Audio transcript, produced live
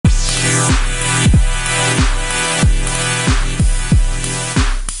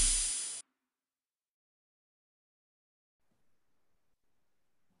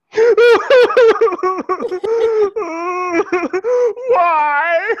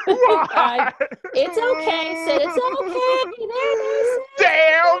Why? It's okay, Sid. It's okay.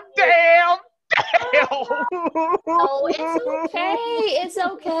 Damn. Oh, it's okay. It's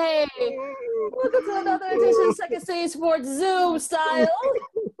okay. Welcome to another edition of Second City Sports Zoom style.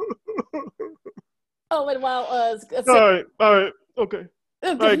 Oh, and wow, All right, okay.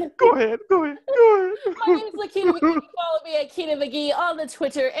 All right, go ahead. My name is Lakita McGee. You follow me at Keita McGee on the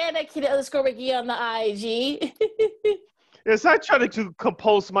Twitter and at Keita_McGee on the IG. As I try to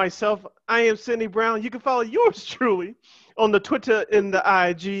compose myself, I am Sidney Brown. You can follow yours truly on the Twitter and the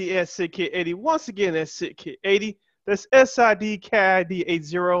IG at SidKid80. Once again, that's SidKid80. That's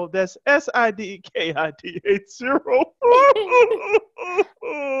SIDKID80. That's SIDKID80.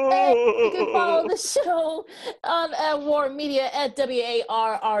 And you can follow the show on at War Media at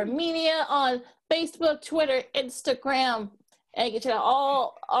WARR Media on Facebook, Twitter, Instagram. And you can check out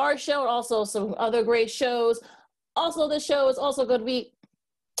all our show and also some other great shows. Also, the show is also going to be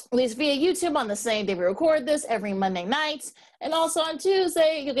released via YouTube on the same day we record this, every Monday nights. And also on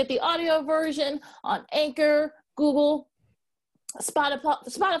Tuesday, you'll get the audio version on Anchor, Google,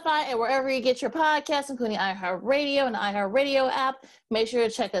 Spotify, and wherever you get your podcasts, including iHeartRadio and the iHeartRadio app. Make sure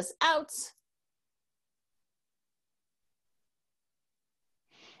to check us out.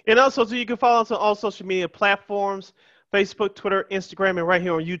 And also, so you can follow us on all social media platforms, Facebook, Twitter, Instagram, and right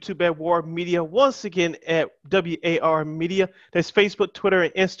here on YouTube at War Media. Once again, at WAR Media. That's Facebook, Twitter,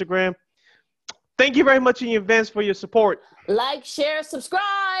 and Instagram. Thank you very much in advance for your support. Like, share,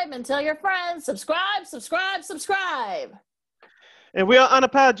 subscribe, and tell your friends. Subscribe. And we are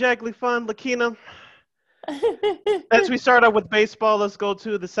unapologetically fun, Lakina. As we start out with baseball, let's go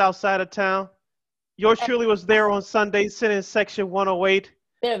to the south side of town. Yours truly was there on Sunday, sitting in section 108.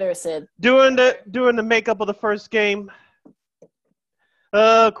 There, Sid. During the makeup of the first game.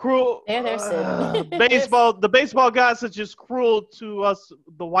 Cruel. Sid. Baseball. The baseball guys are just cruel to us,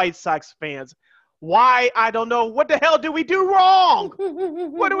 the White Sox fans. Why? I don't know. What the hell did we do wrong?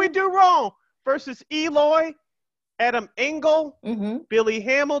 What did we do wrong? Versus Eloy, Adam Engel, Billy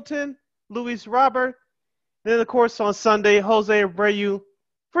Hamilton, Luis Robert. Then, of course, on Sunday, Jose Abreu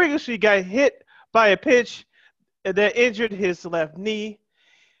freakishly got hit by a pitch that injured his left knee.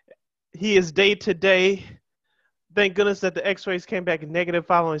 He is day-to-day. Thank goodness that the x-rays came back negative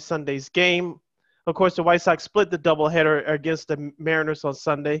following Sunday's game. Of course, the White Sox split the doubleheader against the Mariners on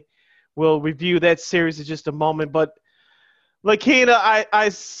Sunday. We'll review that series in just a moment. But, Lakina, I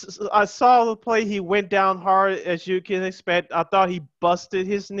saw the play. He went down hard, as you can expect. I thought he busted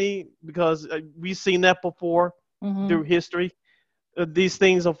his knee because we've seen that before through history. These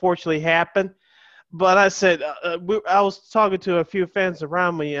things, unfortunately, happen. But I said, I was talking to a few fans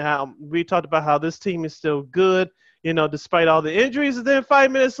around me, and how we talked about how this team is still good, despite all the injuries. And then 5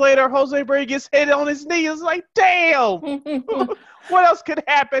 minutes later, Jose Abreu gets hit on his knee. It's like, damn, what else could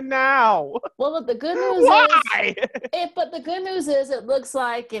happen now? Well, but the good news but the good news is it looks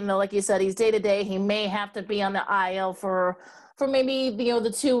like, like you said, he's day-to-day. He may have to be on the IL for maybe,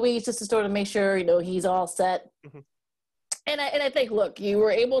 the 2 weeks just to sort of make sure, he's all set. And I think, look, you were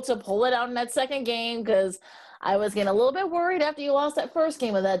able to pull it out in that second game because I was getting a little bit worried after you lost that first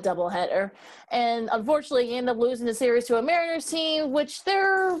game of that doubleheader. And unfortunately, you end up losing the series to a Mariners team, which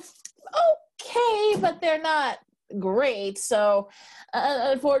they're okay, but they're not great. So,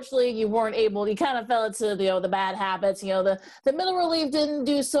 unfortunately, you weren't able – you kind of fell into, the bad habits. The middle relief didn't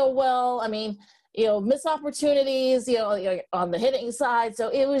do so well. I mean – missed opportunities, on the hitting side. So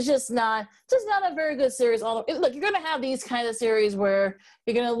it was just not a very good series. Look, you're going to have these kind of series where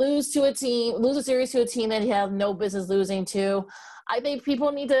you're going to lose a series to a team that you have no business losing to. I think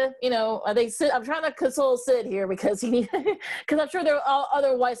people need to, I'm trying to console Sid here because I'm sure there are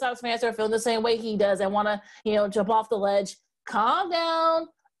other White Sox fans that are feeling the same way he does and want to, jump off the ledge. Calm down.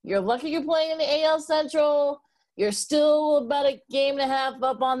 You're lucky you're playing in the AL Central. You're still about a game and a half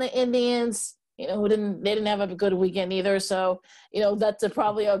up on the Indians. They didn't have a good weekend either. So, that's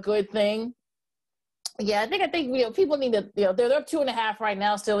probably a good thing. Yeah, I think people need to, they're up 2.5 right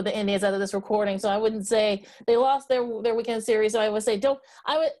now still with the Indians out of this recording. So I wouldn't say they lost their weekend series. So I would say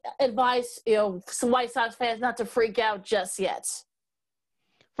I would advise, some White Sox fans not to freak out just yet.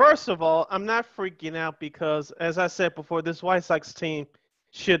 First of all, I'm not freaking out because, as I said before, this White Sox team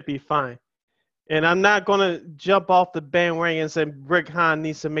should be fine. And I'm not going to jump off the bandwagon and say Rick Hahn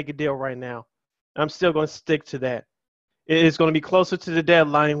needs to make a deal right now. I'm still going to stick to that. It's going to be closer to the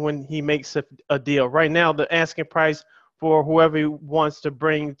deadline when he makes a deal. Right now, the asking price for whoever he wants to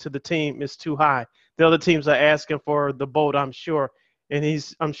bring to the team is too high. The other teams are asking for the boat, I'm sure, and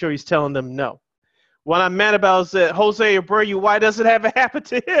I'm sure he's telling them no. What I'm mad about is that Jose Abreu, why doesn't it happen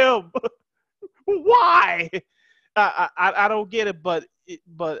to him? Why? I don't get it, but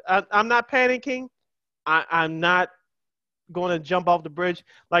I'm not panicking. I'm not going to jump off the bridge.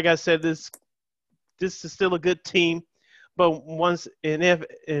 Like I said, this is still a good team, but once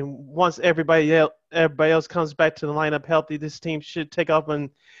everybody else comes back to the lineup healthy, this team should take off and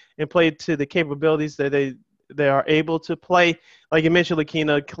play to the capabilities that they are able to play. Like you mentioned,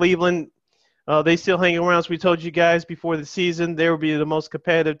 Lakina, Cleveland. They still hang around. As we told you guys before the season, they will be the most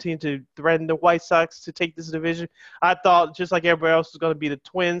competitive team to threaten the White Sox to take this division. I thought, just like everybody else, was going to be the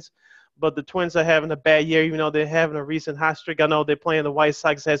Twins, but the Twins are having a bad year, even though they're having a recent hot streak. I know they're playing the White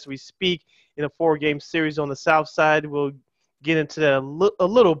Sox as we speak in a 4-game series on the South Side. We'll get into that a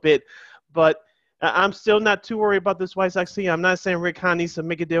little bit, but I'm still not too worried about this White Sox team. I'm not saying Rick Hahn needs to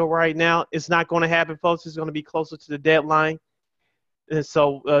make a deal right now. It's not going to happen, folks. It's going to be closer to the deadline. And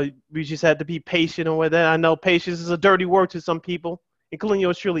so we just had to be patient with that. I know patience is a dirty word to some people, including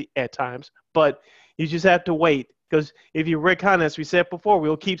yours truly at times, but you just have to wait. Because if you're Rick Hahn, as we said before,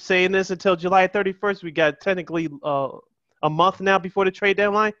 we'll keep saying this until July 31st. We got technically a month now before the trade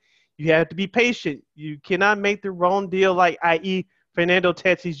deadline. You have to be patient. You cannot make the wrong deal like, i.e., Fernando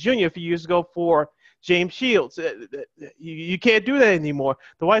Tatis Jr. a few years ago for James Shields. You can't do that anymore.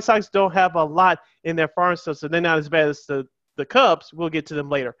 The White Sox don't have a lot in their farm system. They're not as bad as the Cubs. We'll get to them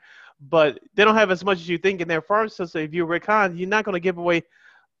later. But they don't have as much as you think in their farm system. If you're Rick Hahn, you're not going to give away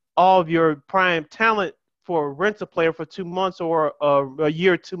all of your prime talent for a rental player for 2 months or a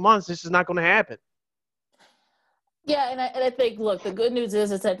year, 2 months. This is not going to happen. Yeah, and I think, look, the good news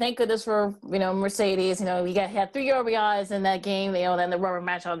is that thank goodness for, Mercedes. We had 3 RBIs in that game, then the rubber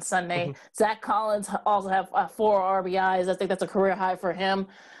match on Sunday. Mm-hmm. Zach Collins also have 4 RBIs. I think that's a career high for him.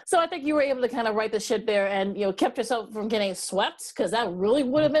 So I think you were able to kind of right the ship there and, kept yourself from getting swept, because that really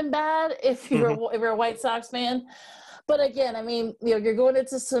would have been bad if you're a White Sox fan. But again, you're going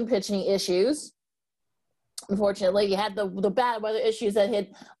into some pitching issues. Unfortunately, you had the bad weather issues that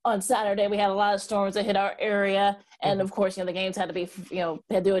hit on Saturday. We had a lot of storms that hit our area, and of course, the games had to be,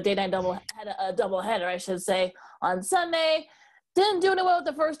 had to do a double header, I should say, on Sunday. Didn't do it well with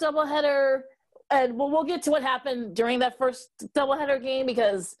the first doubleheader, and we'll get to what happened during that first doubleheader game,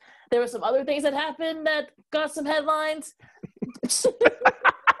 because there were some other things that happened that got some headlines.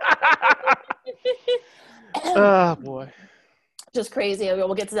 Oh boy. Just crazy.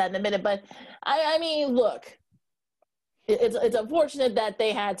 We'll get to that in a minute. But, look, it's unfortunate that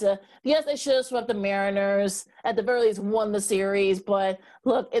they had to – yes, they should have swept the Mariners, at the very least won the series. But,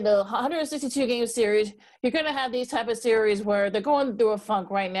 look, in the 162-game series, you're going to have these type of series where they're going through a funk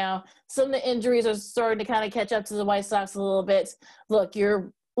right now. Some of the injuries are starting to kind of catch up to the White Sox a little bit. Look,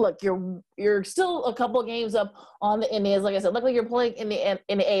 you're still a couple of games up on the Indians. Like I said, luckily you're playing in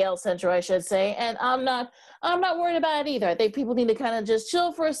the AL Central, I should say. And I'm not worried about it either. I think people need to kind of just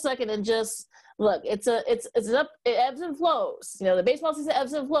chill for a second and just look. It ebbs and flows. The baseball season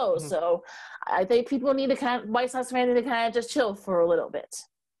ebbs and flows. Mm-hmm. So I think people need to White Sox fans need to kind of just chill for a little bit.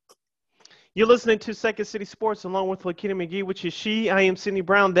 You're listening to Second City Sports along with Lakina McGee, which is she. I am Sidney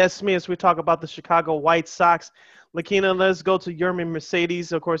Brown. That's me as we talk about the Chicago White Sox. Lakina, let's go to Yermin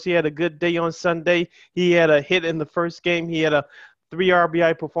Mercedes. Of course, he had a good day on Sunday. He had a hit in the first game. He had a 3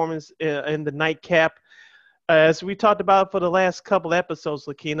 RBI performance in the nightcap. As we talked about for the last couple episodes,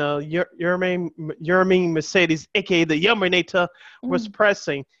 Lakina, Yermin Mercedes, a.k.a. the Yerminator, was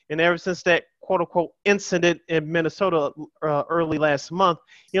pressing. And ever since that quote-unquote incident in Minnesota early last month,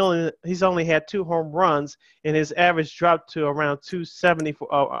 he's only had 2 home runs, and his average dropped to around 270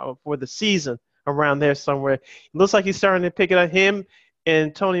 for the season, around there somewhere. It looks like he's starting to pick it up. Him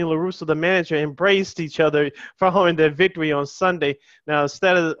and Tony La Russa, the manager, embraced each other following their victory on Sunday. Now,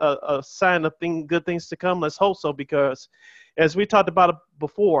 instead of a sign of good things to come, let's hope so, because as we talked about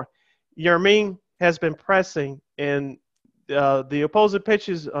before, Yermin has been pressing, and the opposing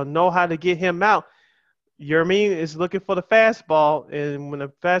pitchers know how to get him out. Yermin is looking for the fastball, and when a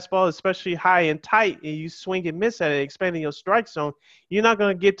fastball is especially high and tight and you swing and miss at it, expanding your strike zone, you're not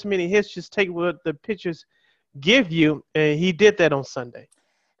going to get too many hits. Just take what the pitchers give you, and he did that on Sunday.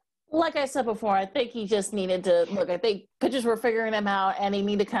 Like I said before, I think he just needed to look. I think pitchers were figuring him out, and he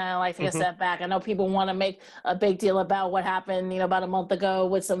needed to kind of take a step back. I know people want to make a big deal about what happened, about a month ago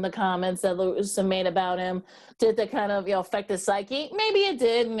with some of the comments that La Russa made about him. Did that kind of, affect his psyche? Maybe it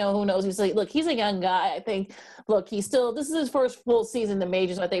did. Who knows? He's a young guy. I think, this is his first full season in the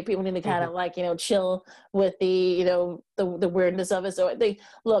majors. So I think people need to kind of, chill with the, the weirdness of it. So I think,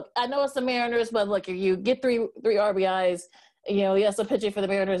 I know it's the Mariners, but you get three RBIs. Yes, the pitching for the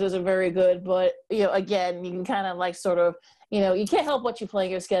Mariners isn't very good, but, again, you can kind of like sort of, you can't help what you play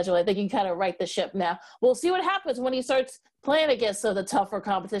in your schedule. I think you can kind of right the ship now. We'll see what happens when he starts playing against the tougher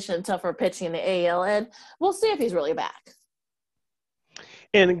competition, tougher pitching in the AL, and we'll see if he's really back.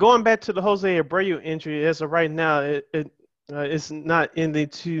 And going back to the Jose Abreu injury, as of right now, it's not anything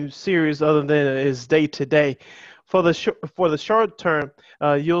too serious other than it's day to day. For the short term,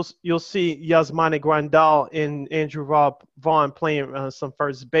 you'll see Yasmani Grandal and Andrew Vaughn playing some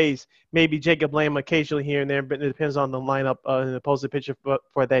first base. Maybe Jacob Lamb occasionally here and there, but it depends on the lineup and the opposing pitcher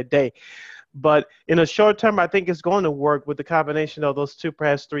for that day. But in the short term, I think it's going to work with the combination of those two,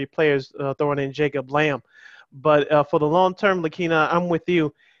 perhaps three players throwing in Jacob Lamb. But for the long term, Lakina, I'm with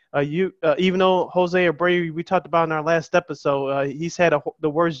you. Even though Jose Abreu, we talked about in our last episode, he's had the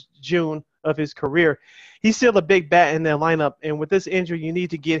worst June of his career. He's still a big bat in that lineup, and with this injury, you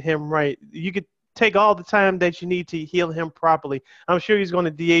need to get him right. You could take all the time that you need to heal him properly. I'm sure he's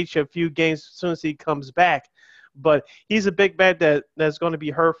going to DH a few games as soon as he comes back, but he's a big bat that's going to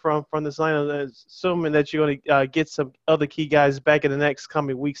be hurt from this lineup, assuming that you're going to get some other key guys back in the next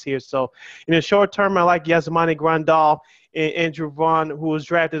coming weeks here. So in the short term, I like Yasmani Grandal and Andrew Vaughn, who was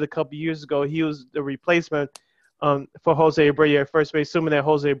drafted a couple years ago. He was the replacement for Jose Abreu at first base, assuming that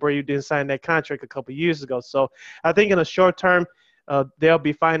Jose Abreu didn't sign that contract a couple years ago. So I think in the short term, they'll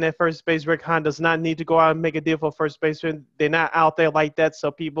be fine at first base. Rick Hahn does not need to go out and make a deal for first baseman. They're not out there like that. So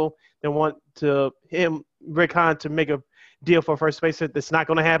people that want Rick Hahn to make a deal for first baseman, that's not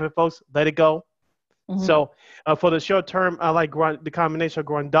going to happen, folks. Let it go. Mm-hmm. So for the short term, I like the combination of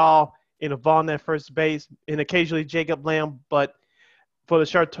Grandal and Vaughn at first base, and occasionally Jacob Lamb. But for the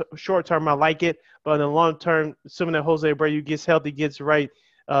short term, I like it. But in the long term, assuming that Jose Abreu gets healthy, gets right,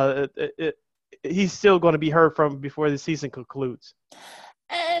 he's still going to be hurt from before the season concludes.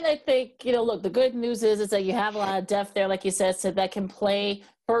 And I think, look, the good news is that you have a lot of depth there, like you said, so that can play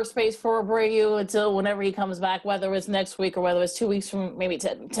first base for Abreu until whenever he comes back, whether it's next week or whether it's 2 weeks from, maybe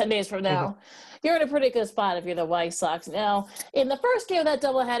 10 days from now. Mm-hmm. You're in a pretty good spot if you're the White Sox. Now, in the first game of that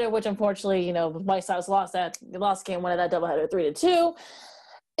doubleheader, which unfortunately, the White Sox lost game one of that doubleheader 3-2.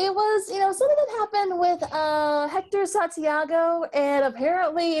 It was, something that happened with Hector Santiago, and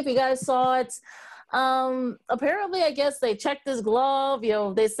apparently, if you guys saw it, apparently, I guess they checked his glove.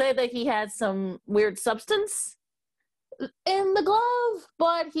 They say that he had some weird substance in the glove,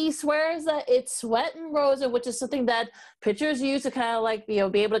 but he swears that it's sweat and rosin, which is something that pitchers use to kind of like, be able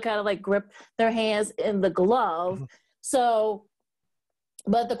to kind of like grip their hands in the glove. Mm-hmm. So,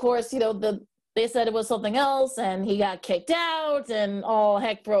 but of course, they said it was something else, and he got kicked out, and all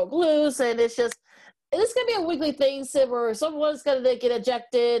heck broke loose, and it's going to be a weekly thing where someone's going to get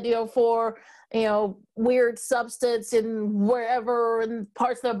ejected, for, weird substance in wherever, in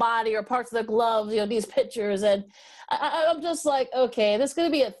parts of their body or parts of their gloves, these pitchers. And I'm just like, okay, this is going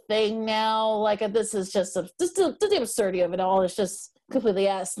to be a thing now. Like, this is just the absurdity of it all is just completely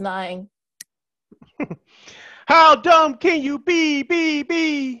asinine. How dumb can you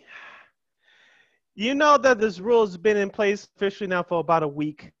be? You know that this rule has been in place officially now for about a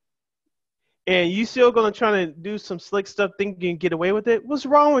week. And you still going to try to do some slick stuff thinking you can get away with it? What's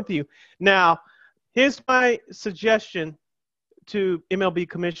wrong with you? Now, here's my suggestion to MLB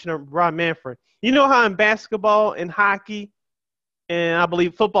Commissioner Rob Manfred. You know how in basketball and hockey, and I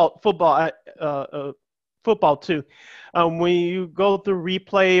believe football too, when you go through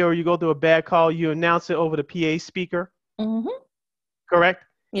replay or you go through a bad call, you announce it over the PA speaker? Mm-hmm. Correct?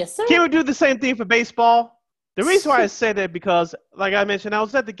 Yes, sir. Can we do the same thing for baseball? The reason why I said that because, like I mentioned, I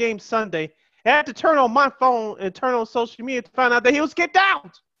was at the game Sunday. I had to turn on my phone and turn on social media to find out that he was kicked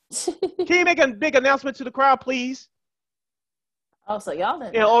out. Can you make a big announcement to the crowd, please? Oh, so y'all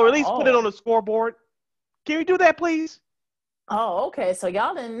didn't or at least put it on the scoreboard. Can you do that, please? Oh, okay. So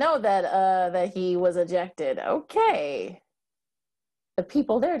y'all didn't know that he was ejected. Okay. The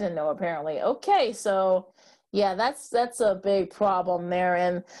people there didn't know, apparently. Okay, so yeah, that's a big problem there,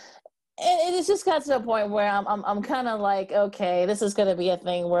 and it's just got to the point where I'm kind of like, okay, this is going to be a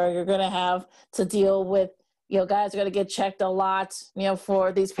thing where you're going to have to deal with, guys are going to get checked a lot,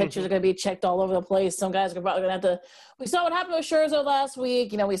 for these pitchers are going to be checked all over the place. Some guys are probably going to have to, we saw what happened with Scherzer last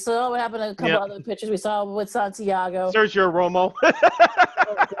week. We saw what happened to a couple other pitchers. We saw with Santiago. Sergio Romo.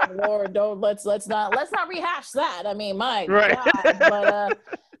 Oh, Lord, let's not rehash that. I mean, my God. But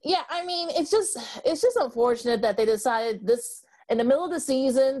yeah, I mean, it's just unfortunate that they decided this in the middle of the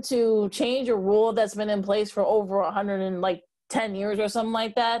season to change a rule that's been in place for over 110 years or something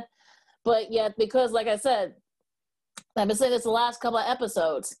like that. But yet, because like I said, I've been saying this the last couple of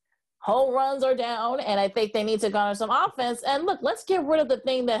episodes, home runs are down, and I think they need to garner some offense. And look, let's get rid of the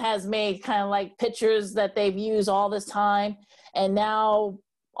thing that has made kind of like pitchers that they've used all this time. And now,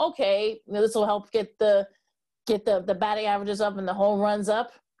 okay, this will help get the batting averages up and the home runs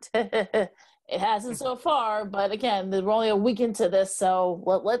up. It hasn't so far, but again, we're only a week into this, so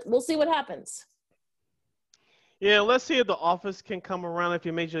we'll see what happens. Yeah, let's see if the office can come around. If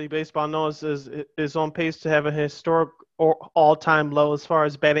your Major League Baseball knows is on pace to have a historic or all-time low as far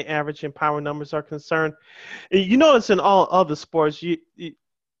as batting average and power numbers are concerned. You notice in all other sports, you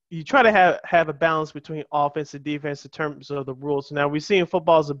try to have a balance between offense and defense in terms of the rules. Now, we see in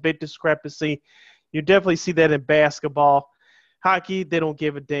football is a big discrepancy. You definitely see that in basketball. Hockey, they don't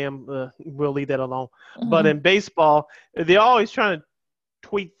give a damn. We'll leave that alone. Mm-hmm. But in baseball, they're always trying to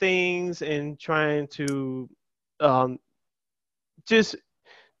tweak things and trying to just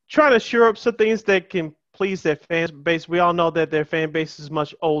trying to shore up some things that can please their fan base. We all know that their fan base is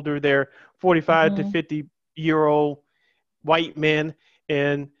much older. They're 45 to 50-year-old white men,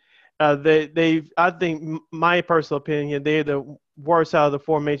 and I think, my personal opinion, they're the worst out of the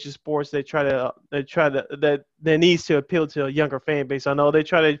four major sports. That needs to appeal to a younger fan base. I know they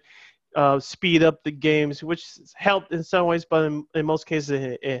try to speed up the games, which has helped in some ways, but in most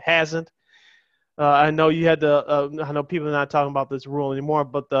cases it hasn't. I know you had I know people are not talking about this rule anymore,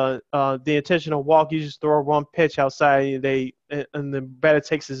 but the intentional walk, you just throw one pitch outside, and the batter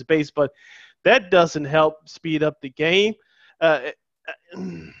takes his base, but that doesn't help speed up the game.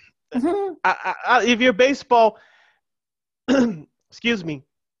 If you're baseball, excuse me,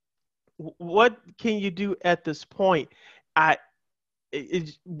 what can you do at this point?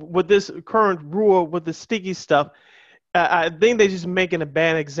 With this current rule, with the sticky stuff, I think they're just making a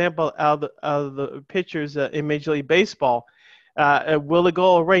bad example out of the pitchers in Major League Baseball. Will it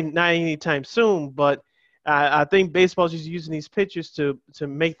go away? Not anytime soon, but I think baseball is just using these pitchers to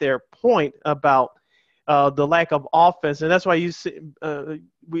make their point about the lack of offense, and that's why you see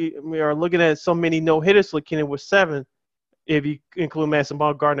we are looking at so many no hitters. Looking at with 7, if you include Madison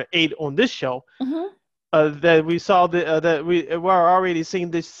Bumgarner, 8 on this show, that we saw that we were already seeing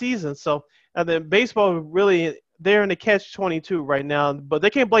this season. So the baseball really, they're in the catch-22 right now, but they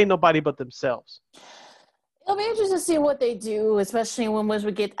can't blame nobody but themselves. It'll be interesting to see what they do, especially once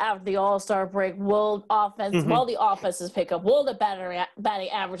we get out of the All-Star break. Will the offenses pick up? Will the batting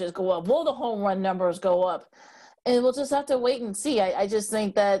averages go up? Will the home run numbers go up? And we'll just have to wait and see. I just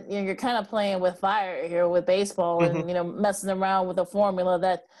think that you're kind of playing with fire here with baseball and messing around with a formula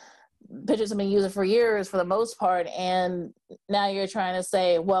that pitchers have been using for years for the most part, and now you're trying to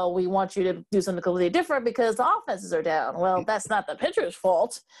say, well, we want you to do something completely different because the offenses are down. Well, that's not the pitcher's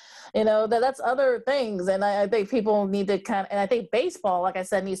fault. That's other things, and I think people need to and I think baseball, like I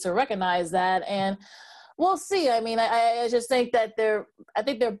said, needs to recognize that, and we'll see. I mean, I just think that they're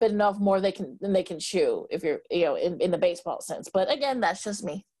bitten off more than they can chew if you're in the baseball sense. But again, that's just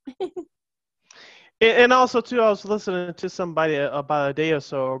me. And also, too, I was listening to somebody about a day or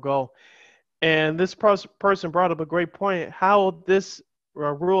so ago, and this person brought up a great point. How this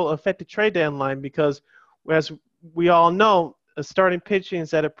rule affect the trade deadline? Because as we all know, starting pitching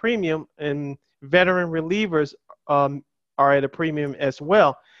is at a premium, and veteran relievers are at a premium as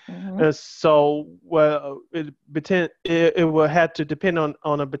well. So it will have to depend on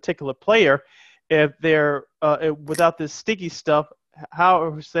a particular player. If they're without this sticky stuff, how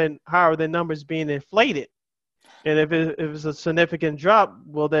are their numbers being inflated? And if it's a significant drop,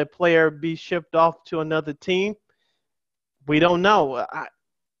 will that player be shipped off to another team? We don't know.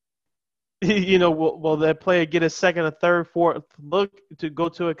 Will that player get a second, a third, fourth look to go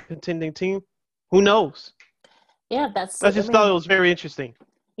to a contending team? Who knows? Yeah, I thought it was very interesting.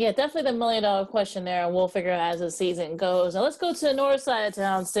 Yeah, definitely the $1 million question there, and we'll figure out as the season goes. Now let's go to the north side of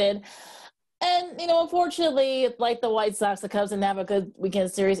town, Sid. And, unfortunately, like the White Sox, the Cubs didn't have a good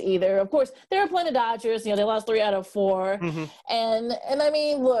weekend series either. Of course, they were playing the Dodgers. They lost 3 out of 4. And I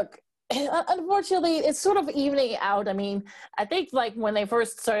mean, look, unfortunately, it's sort of evening out. I mean, I think, when they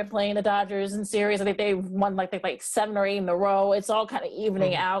first started playing the Dodgers in series, I think they won, like 7 or 8 in a row. It's all kind of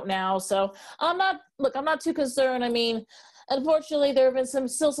evening out now. So, I'm not too concerned. I mean, unfortunately, there have been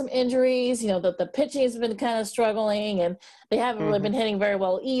still some injuries. The pitching has been kind of struggling, and they haven't really been hitting very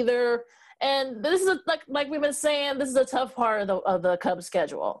well either. And this is like we've been saying, this is a tough part of the Cubs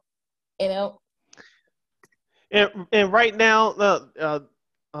schedule, And right now,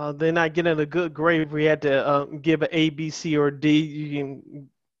 they're not getting a good grade. If we had to give an A, B, C, or D, you can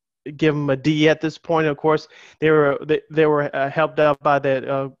give them a D at this point. Of course, they were helped out by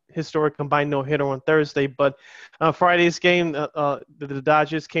that historic combined no-hitter on Thursday. But Friday's game, the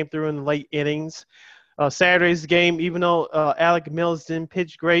Dodgers came through in the late innings. Saturday's game, even though Alec Mills didn't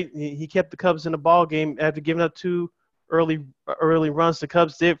pitch great, he kept the Cubs in the ball game after giving up two early runs. The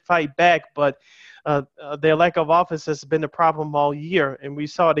Cubs did fight back, but their lack of offense has been the problem all year, and we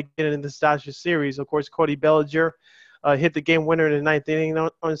saw it again in this Dodgers series. Of course, Cody Bellinger hit the game winner in the ninth inning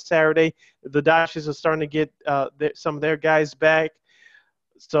on Saturday. The Dodgers are starting to get some of their guys back.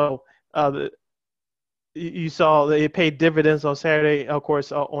 So you saw that it paid dividends on Saturday. Of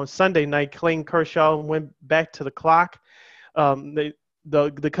course, on Sunday night, Clayton Kershaw went back to the clock.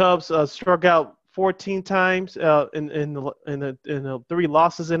 The Cubs struck out 14 times in the three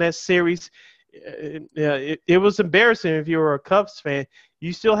losses in that series. It was embarrassing if you were a Cubs fan.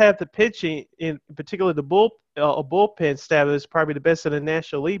 You still have the pitching, in particular the bullpen staff is probably the best in the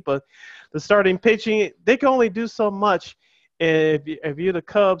National League, but the starting pitching, they can only do so much. And if you're the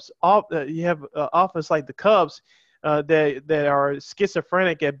Cubs, you have an offense like the Cubs that are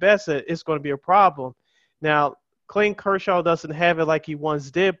schizophrenic at best, it's going to be a problem. Now, Clayton Kershaw doesn't have it like he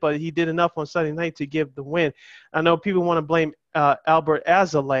once did, but he did enough on Sunday night to give the win. I know people want to blame Albert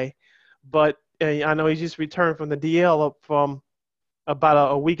Alzolay, but I know he just returned from the DL up from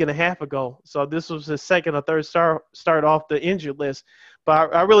about a week and a half ago. So this was his second or third start off the injured list.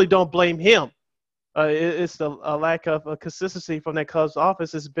 But I really don't blame him. It's the lack of consistency from that Cubs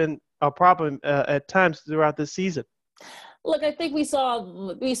offense has been a problem at times throughout this season. Look, I think we saw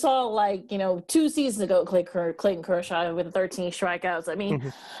like, 2 seasons ago, Clayton Kershaw with 13 strikeouts. I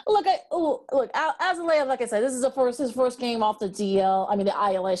mean, look, Alzolay, like I said, this is his first game off the DL. I mean,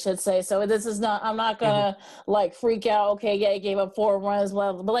 the IL, I should say. So this is not, I'm not going to freak out. Okay, yeah, he gave up 4 runs.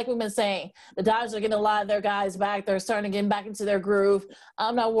 Well, but like we've been saying, the Dodgers are getting a lot of their guys back. They're starting to get back into their groove.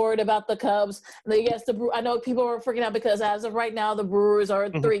 I'm not worried about the Cubs. Yes, I know people are freaking out because as of right now, the Brewers are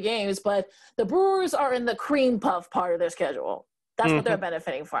 3 games, but the Brewers are in the cream puff part of their schedule. That's what they're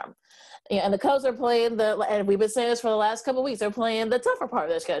benefiting from. Yeah, and the Cubs are playing and we've been saying this for the last couple of weeks, they're playing the tougher part of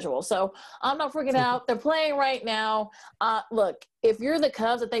their schedule. So I'm not freaking out. They're playing right now. Look, if you're the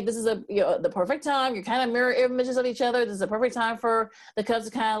Cubs, I think this is the perfect time. You're kind of mirror images of each other. This is a perfect time for the Cubs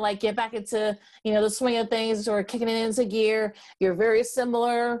to kind of get back into, the swing of things or kicking it into gear. You're very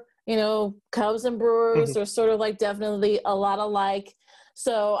similar, Cubs and Brewers are sort of definitely a lot alike.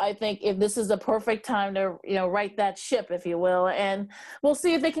 So I think if this is the perfect time to, right that ship, if you will, and we'll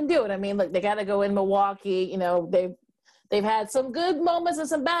see if they can do it. I mean, look, they got to go in Milwaukee. They've had some good moments and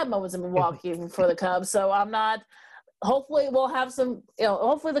some bad moments in Milwaukee for the Cubs. So hopefully we'll have some,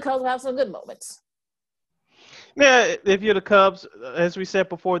 hopefully the Cubs will have some good moments. Yeah, if you're the Cubs, as we said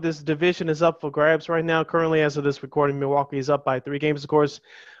before, this division is up for grabs right now. Currently, as of this recording, Milwaukee is up by 3 games. Of course,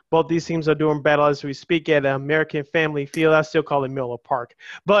 both these teams are doing battle as we speak at American Family Field. I still call it Miller Park.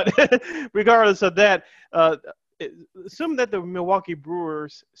 But regardless of that, assume that the Milwaukee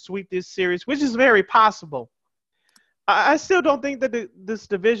Brewers sweep this series, which is very possible. I still don't think that this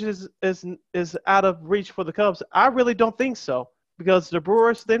division is out of reach for the Cubs. I really don't think so because the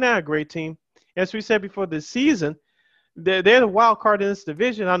Brewers, they're not a great team. As we said before this season, they're the wild card in this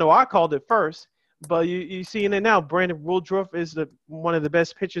division. I know I called it first. But you see in it now, Brandon Woodruff is one of the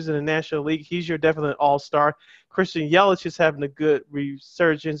best pitchers in the National League. He's your definite all-star. Christian Yelich is having a good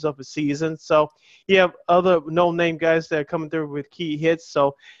resurgence of a season. So you have other no-name guys that are coming through with key hits.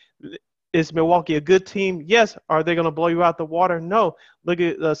 So is Milwaukee a good team? Yes. Are they going to blow you out the water? No. Look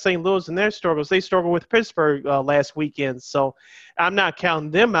at St. Louis and their struggles. They struggled with Pittsburgh last weekend. So I'm not counting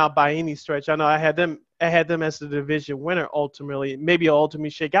them out by any stretch. I know I had them as the division winner ultimately. Maybe it'll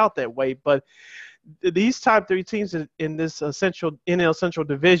ultimately shake out that way. But these top 3 teams in this NL Central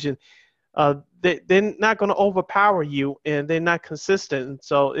division, they're not going to overpower you, and they're not consistent.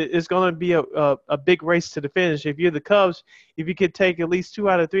 So it's going to be a big race to the finish. If you're the Cubs, if you could take at least 2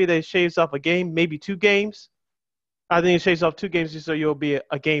 out of 3, that shaves off a game, maybe 2 games. I think it shaves off 2 games just so you'll be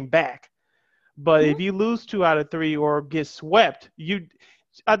a game back. But if you lose 2 out of 3 or get swept,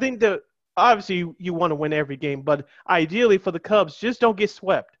 I think that obviously you want to win every game, but ideally for the Cubs, just don't get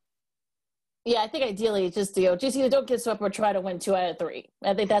swept. Yeah, I think ideally it's just either don't get swept or try to win 2 out of 3.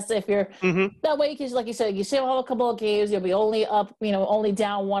 I think that's if you're that way, because like you said, you still have a couple of games. You'll be only up, only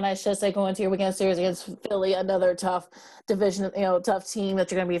down 1, I should say, going into your weekend series against Philly, another tough division, tough team that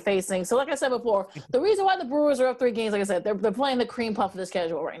you're going to be facing. So like I said before, the reason why the Brewers are up 3 games, like I said, they're playing the cream puff of the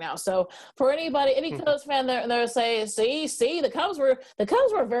schedule right now. So for any Cubs fan, they're saying, see, the Cubs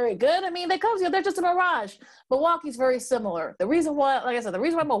were very good. I mean, the Cubs, they're just a mirage. Milwaukee's very similar. The reason why, like I said,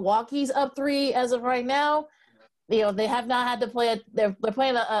 Milwaukee's up 3 as of right now, they have not had to play they're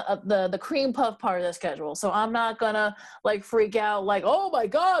playing the cream puff part of the schedule. So I'm not gonna freak out oh my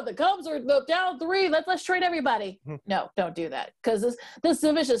God, the Cubs are down 3. Let's trade everybody. No, don't do that because this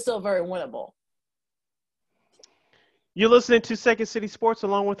division is still very winnable. You're listening to Second City Sports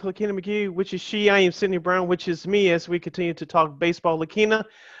along with Lakina McGee, which is she. I am Sydney Brown, which is me, as we continue to talk baseball. Lakina,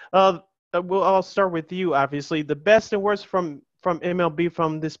 we'll all start with you, obviously. The best and worst from MLB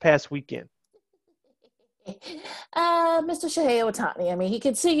from this past weekend. Mr. Shohei Ohtani. I mean, he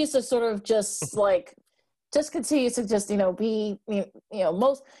continues to sort of just continues to just be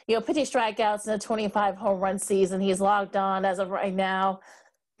most pitching strikeouts in a 25 home run season. He's logged on as of right now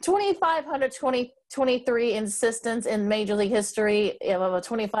 2,523 insistence in Major League history of a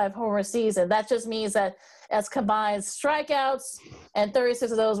 25 homer season. That just means that as combined strikeouts and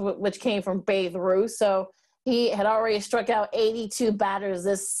 36 of those which came from Babe Ruth. So he had already struck out 82 batters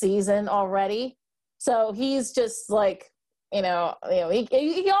this season already. So he's just he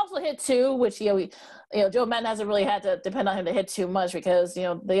also hit two, which Joe Madden hasn't really had to depend on him to hit too much because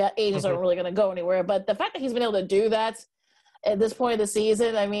the ages aren't really going to go anywhere. But the fact that he's been able to do that at this point of the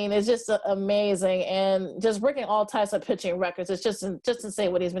season, I mean, it's just amazing, and just breaking all types of pitching records. It's just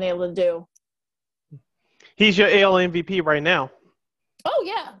insane what he's been able to do. He's your AL MVP right now. Oh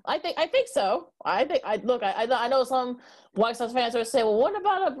yeah, I think so. I know some White Sox fans are saying, well, what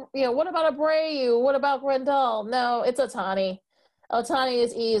about Abreu? What about Grandal? No, it's Ohtani. Ohtani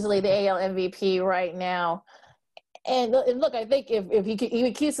is easily the AL MVP right now. And look, I think if he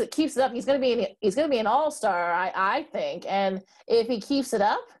keeps it up, he's gonna be an all-star. I think, and if he keeps it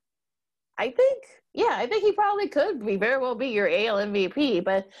up, I think he probably could very well be your AL MVP.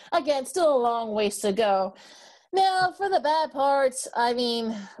 But again, still a long ways to go. Now, for the bad parts, I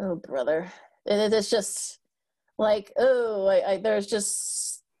mean, oh brother, it's just there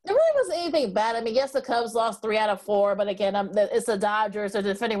really wasn't anything bad. I mean, yes, the Cubs lost 3 out of 4, but again, it's the Dodgers, they're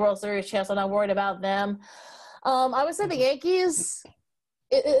the defending World Series champs, so I'm not worried about them. I would say the Yankees.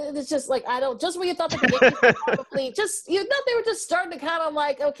 It's just just when you thought that the Yankees were probably they were just starting to kind of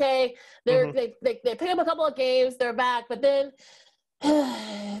okay, they pick up a couple of games, they're back, but then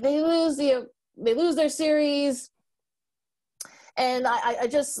they lose their series. And I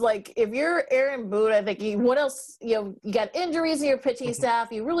just if you're Aaron Boone, I think what else, you got injuries in your pitching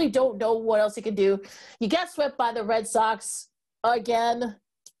staff. You really don't know what else you can do. You got swept by the Red Sox again.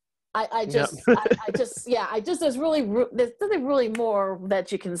 There's nothing really more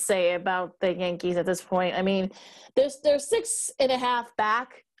that you can say about the Yankees at this point. I mean, they're 6.5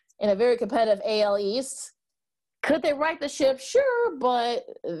 back in a very competitive AL East. Could they right the ship? Sure, but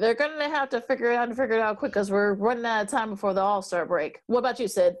they're going to have to figure it out quick because we're running out of time before the All-Star break. What about you,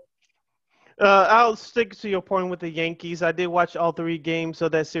 Sid? I'll stick to your point with the Yankees. I did watch all 3 games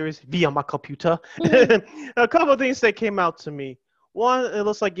of that series via my computer. A couple of things that came out to me. One, it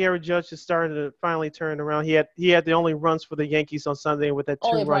looks like Gary Judge is starting to finally turn around. He had the only runs for the Yankees on Sunday with that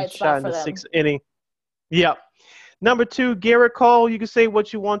 2-run shot in the 6th inning. Yeah. Number 2, Garrett Cole. You can say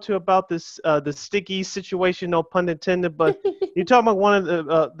what you want to about this the sticky situation, no pun intended, but you're talking about one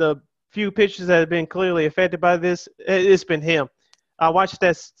of the few pitchers that have been clearly affected by this. It's been him. I watched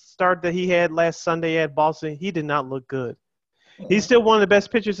that start that he had last Sunday at Boston. He did not look good. He's still one of the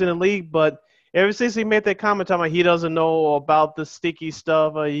best pitchers in the league, but ever since he made that comment talking about he doesn't know about the sticky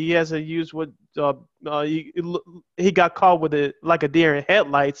stuff, he hasn't used what he got caught with it like a deer in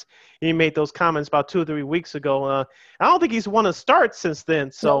headlights. He made those comments about 2 or 3 weeks ago. I don't think he's won a start since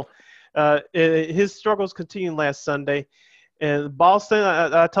then. So his struggles continued last Sunday. And Boston,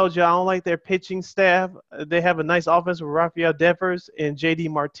 I told you I don't like their pitching staff. They have a nice offense with Rafael Devers and J.D.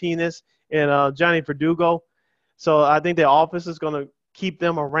 Martinez and Johnny Verdugo. So I think their offense is going to keep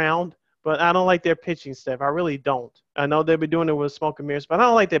them around. But I don't like their pitching staff. I really don't. I know they've been doing it with smoke and mirrors, but I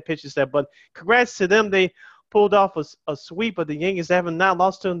don't like their pitching staff. But congrats to them. They pulled off a sweep of the Yankees. They haven't not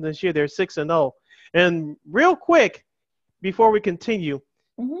lost to them this year. They're 6-0. And real quick, before we continue,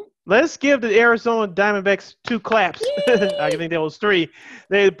 let's give the Arizona Diamondbacks 2 claps. I think that was 3.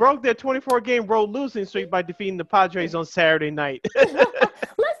 They broke their 24-game road losing streak by defeating the Padres on Saturday night. Let's throw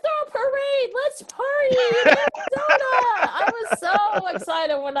a parade. Let's party in Arizona. I was so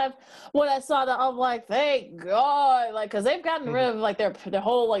excited when I saw that. I'm like, thank God, because they've gotten rid of their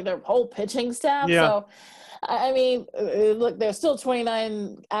whole pitching staff. Yeah. So, I mean, look, they're still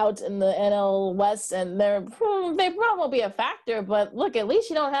 29 out in the NL West, and they probably won't be a factor. But look, at least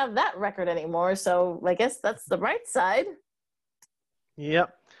you don't have that record anymore. So I guess that's the bright side.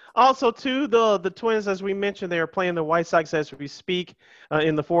 Yep. Also, too, the Twins, as we mentioned, they are playing the White Sox as we speak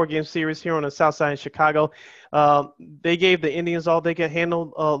in the 4-game series here on the South Side of Chicago. They gave the Indians all they could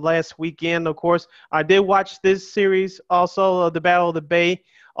handle last weekend, of course. I did watch this series also, the Battle of the Bay,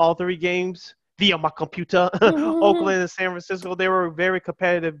 all 3 games via my computer. Oakland and San Francisco, they were very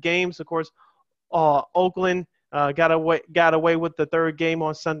competitive games. Of course, Oakland got away with the third game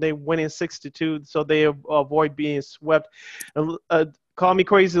on Sunday, winning 6-2, so they avoid being swept. Call me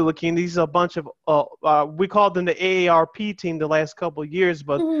crazy, looking. These are a bunch of we called them the AARP team the last couple of years,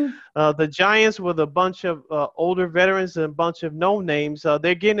 but the Giants with a bunch of older veterans and a bunch of no names.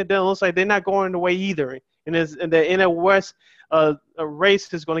 They're getting it done. It looks like they're not going away either. And the NL West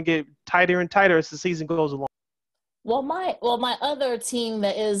race is going to get tighter and tighter as the season goes along. Well, my other team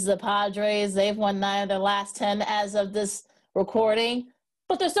that is the Padres, they've won 9 of their last 10 as of this recording,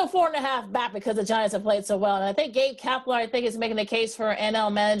 but they're still 4.5 back because the Giants have played so well. And I think Gabe Kapler, is making the case for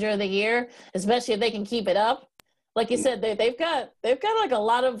NL Manager of the Year, especially if they can keep it up. Like you said, they've got like a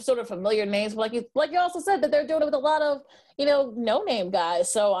lot of sort of familiar names, but like you also said that they're doing it with a lot of no name guys.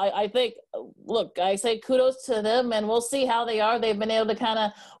 So I think, look, I say kudos to them, and we'll see how they are. They've been able to kind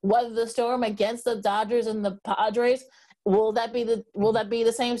of weather the storm against the Dodgers and the Padres. Will that be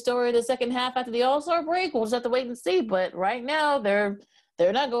the same story the second half after the All-Star break? We'll just have to wait and see. But right now they're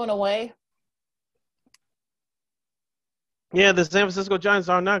not going away. Yeah, the San Francisco Giants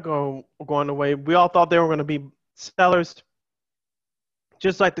are not going away. We all thought they were going to be sellers,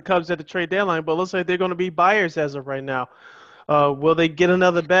 just like the Cubs at the trade deadline, but it looks like they're going to be buyers as of right now. Will they get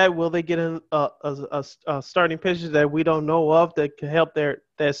another bat? Will they get a starting pitcher that we don't know of that can help their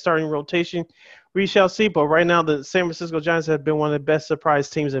starting rotation? We shall see. But right now, the San Francisco Giants have been one of the best surprise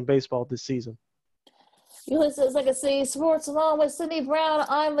teams in baseball this season. You listen to Legacy Sports along with Sydney Brown.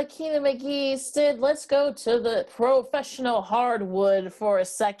 I'm Lakina McGee. Sid, let's go to the professional hardwood for a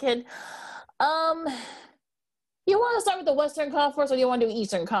second. You want to start with the Western Conference, or do you want to do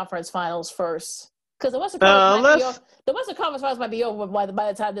Eastern Conference Finals first? Because the Western Conference Finals might be over by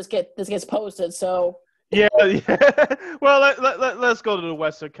the time this gets posted. So yeah. Well, let's go to the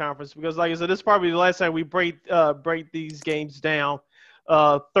Western Conference, because, like I said, this is probably the last time we break these games down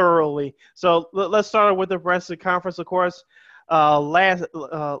thoroughly. So let's start with the Western Conference. Of course, last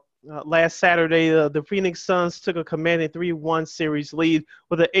Saturday, the Phoenix Suns took a commanding 3-1 series lead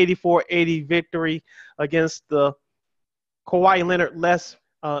with an 84-80 victory against the Kawhi Leonard-less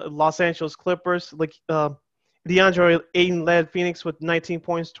Los Angeles Clippers. DeAndre Ayton led Phoenix with 19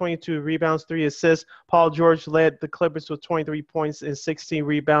 points, 22 rebounds, 3 assists. Paul George led the Clippers with 23 points and 16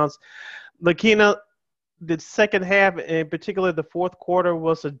 rebounds. Lakina, the second half, in particular the fourth quarter,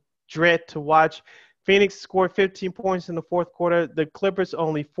 was a dread to watch. Phoenix scored 15 points in the fourth quarter. The Clippers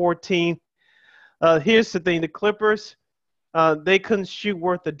only 14. Here's the thing. The Clippers, they couldn't shoot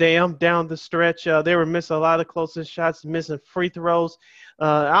worth a damn down the stretch. They were missing a lot of close shots, missing free throws.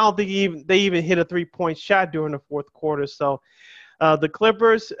 I don't think they even hit a three-point shot during the fourth quarter. So the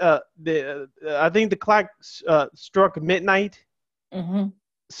Clippers, I think the clock struck midnight. Mm-hmm.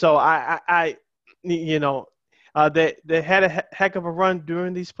 So they had a heck of a run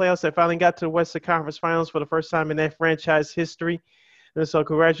during these playoffs. They finally got to the Western Conference Finals for the first time in their franchise history. And so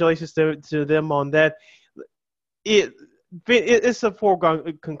congratulations to them on that. It's a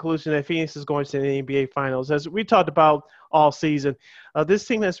foregone conclusion that Phoenix is going to the NBA Finals. As we talked about all season, this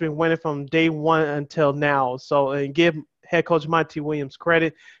team has been winning from day one until now. So, and give head coach Monty Williams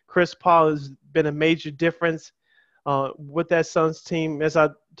credit. Chris Paul has been a major difference with that Suns team. As I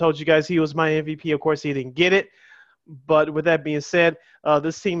told you guys, he was my MVP. Of course, he didn't get it. But with that being said,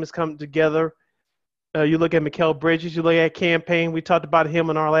 this team has come together. You look at Mikal Bridges, you look at Campaign. We talked about him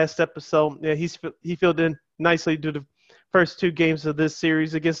in our last episode. Yeah, he filled in nicely through the first two games of this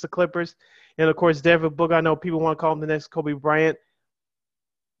series against the Clippers. And, of course, Devin Booker, I know people want to call him the next Kobe Bryant.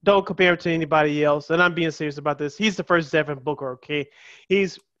 Don't compare him to anybody else. And I'm being serious about this. He's the first Devin Booker, okay?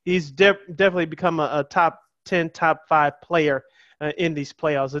 He's definitely become a top 10, top 5 player in these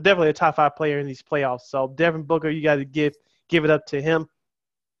playoffs. So definitely a top 5 player in these playoffs. So Devin Booker, you got to give it up to him.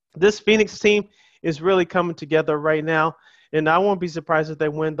 This Phoenix team is really coming together right now, and I won't be surprised if they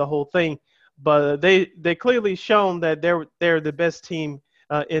win the whole thing. But they clearly shown that they're the best team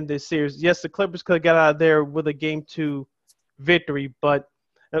in this series. Yes, the Clippers could have got out of there with a Game 2 victory, but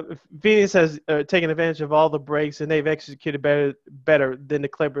Phoenix has taken advantage of all the breaks, and they've executed better than the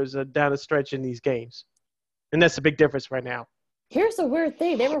Clippers down the stretch in these games. And that's a big difference right now. Here's the weird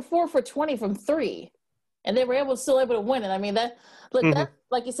thing. They were 4 for 20 from 3, and they were still able to win it. I mean, that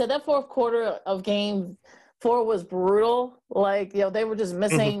like you said, that fourth quarter of Game 4 was brutal. Like, they were just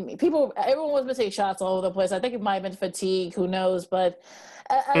missing everyone was missing shots all over the place. I think it might have been fatigue, who knows, but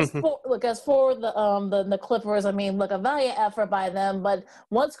as for the Clippers, I mean, look, a valiant effort by them, but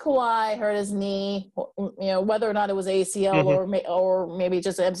once Kawhi hurt his knee, whether or not it was ACL or maybe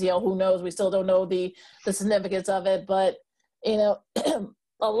just MCL, who knows? We still don't know the significance of it, but a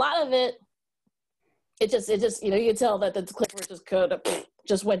lot of it just you can tell that the Clippers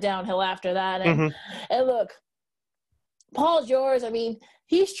just went downhill after that. And look, Paul George, I mean,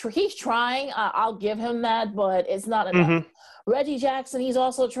 he's trying. I'll give him that, but it's not enough. Mm-hmm. Reggie Jackson, he's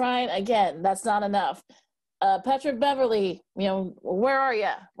also trying. Again, that's not enough. Patrick Beverly, where are you?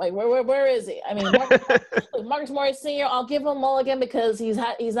 Like, where is he? I mean, Marcus Morris Sr., I'll give him a mulligan because he's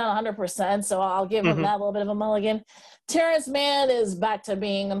not 100%, so I'll give him that little bit of a mulligan. Terrence Mann is back to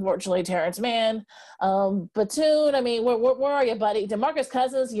being, unfortunately, Terrence Mann. Batum, I mean, where are you, buddy? DeMarcus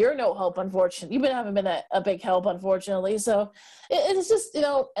Cousins, you're no hope, unfortunately. You haven't been a big help, unfortunately. So it's just,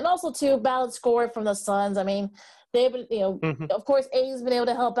 and also, too, ballot score from the Suns. I mean, they've been, of course, A's been able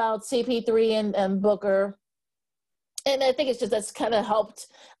to help out CP3 and Booker. And I think it's just that's kind of helped,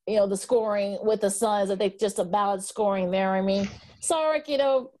 the scoring with the Suns. I think just a balanced scoring there. I mean, Saric,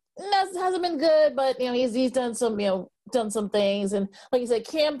 hasn't been good, but he's done some things. And like you said,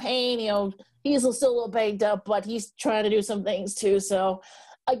 campaign, he's still a little banged up, but he's trying to do some things too. So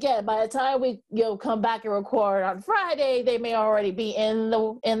again, by the time we come back and record on Friday, they may already be in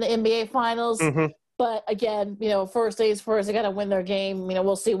the NBA Finals. Mm-hmm. But again, first things first, they got to win their game.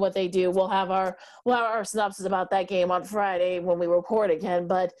 We'll see what they do. We'll have our synopsis about that game on Friday when we record again.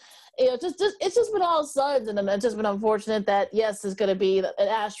 But it's just been all Suns, and it's just been unfortunate that yes, there's going to be an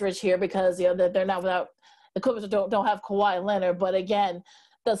asterisk here because that they're not without the Clippers don't have Kawhi Leonard. But again,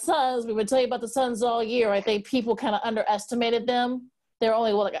 the Suns, we've been telling you about the Suns all year. I think people kind of underestimated them. They're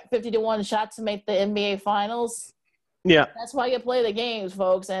only like a 50-1 shot to make the NBA Finals. Yeah, that's why you play the games,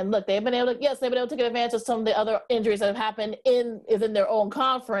 folks. And look, they've been able to take advantage of some of the other injuries that have happened within their own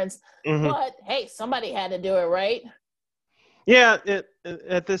conference. But hey, somebody had to do it, right? Yeah,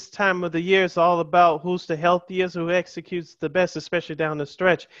 at this time of the year, it's all about who's the healthiest, who executes the best, especially down the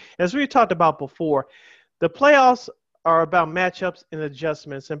stretch. As we talked about before, the playoffs are about matchups and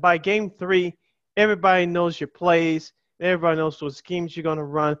adjustments. And by game 3, everybody knows your plays. Everybody knows what schemes you're going to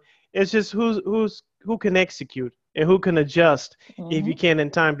run. It's just who can execute and who can adjust if you can in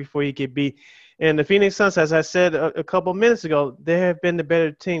time before you get beat. And the Phoenix Suns, as I said a couple minutes ago, they have been the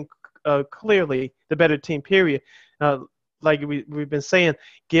better team, clearly the better team, period. Like we've been saying,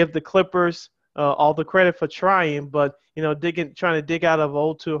 give the Clippers all the credit for trying, but trying to dig out of a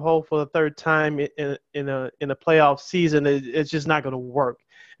 0-2 hole for the third time in a playoff season, it's just not going to work.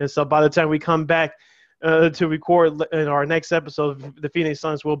 And so by the time we come back to record in our next episode, the Phoenix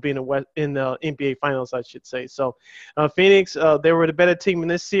Suns will be in the NBA Finals, I should say. So, Phoenix, they were the better team in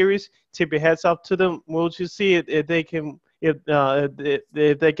this series. Tip your hats off to them. We'll just see if they can,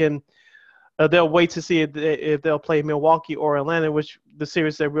 they'll wait to see if they'll play Milwaukee or Atlanta, which the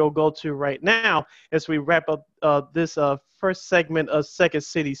series that we'll go to right now as we wrap up this first segment of Second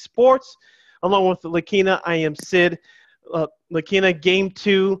City Sports. Along with Lakina, I am Sid. Lakina, game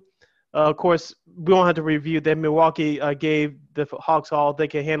 2. Of course, we won't have to review that. Milwaukee gave the Hawks all they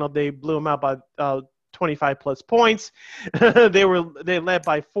could handle. They blew them out by 25-plus points. They led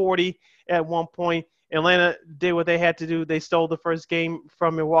by 40 at one point. Atlanta did what they had to do. They stole the first game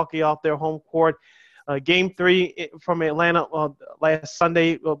from Milwaukee off their home court. Game 3 from Atlanta last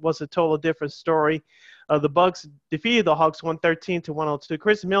Sunday was a total different story. The Bucks defeated the Hawks 113-102.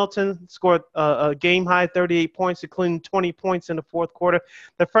 Chris Middleton scored a game-high 38 points, including 20 points in the fourth quarter.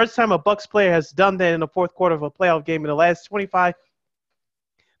 The first time a Bucks player has done that in the fourth quarter of a playoff game in the last 25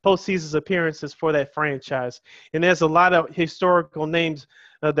 postseason appearances for that franchise. And there's a lot of historical names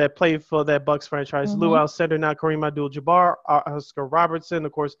that played for that Bucks franchise. Lou Alcindor, now Kareem Abdul-Jabbar, Oscar Robertson,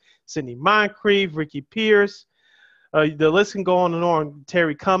 of course, Sidney Moncrief, Ricky Pierce. The list can go on and on.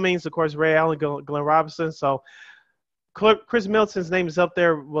 Terry Cummings, of course, Ray Allen, Glenn Robinson. So Chris Middleton's name is up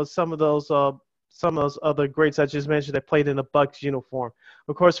there with some of those other greats I just mentioned that played in a Bucks uniform.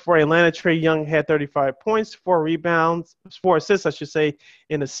 Of course, for Atlanta, Trae Young had 35 points, 4 assists, I should say,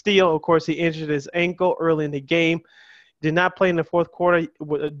 in a steal. Of course, he injured his ankle early in the game. Did not play in the fourth quarter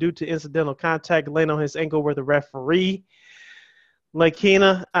due to incidental contact, laying on his ankle with the referee.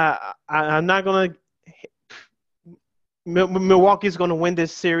 Lakina, I'm not going to – Milwaukee's going to win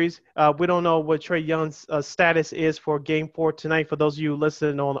this series. We don't know what Trae Young's status is for Game 4 tonight for those of you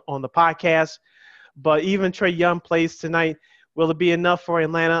listening on the podcast. But even Trae Young plays tonight. Will it be enough for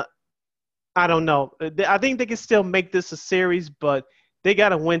Atlanta? I don't know. I think they can still make this a series, but they got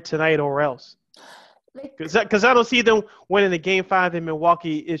to win tonight or else. Because I don't see them winning the Game 5 in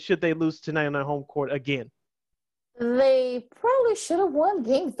Milwaukee should they lose tonight on their home court again. They probably should have won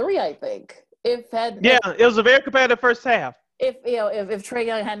Game 3, I think. It was a very competitive first half. If Trae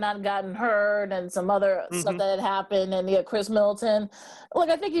Young had not gotten hurt and some other stuff that had happened, and Chris Middleton, look,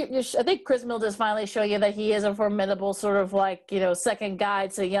 I think Chris Middleton is finally showing you that he is a formidable sort of second guy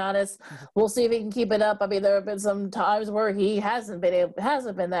to Giannis. We'll see if he can keep it up. I mean, there have been some times where he hasn't been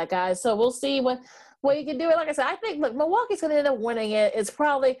that guy, so we'll see way you can do it. Like I said, I think, look, Milwaukee's going to end up winning it. It's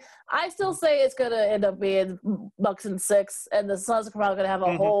probably, I still say it's going to end up being Bucks in 6, and the Suns are probably going to have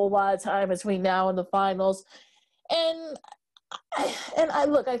a whole lot of time between now and the finals. And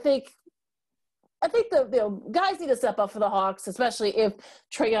I think the guys need to step up for the Hawks, especially if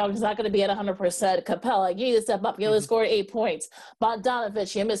Trae Young is not going to be at 100%. Capella, you need to step up. You only scored 8 points.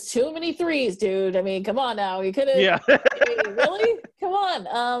 Bogdanovich, you missed too many threes, dude. I mean, come on now. You could have. Yeah. Really? Come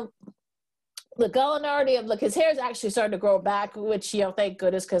on. Look, Gallinari, look, his hair's actually starting to grow back, which, thank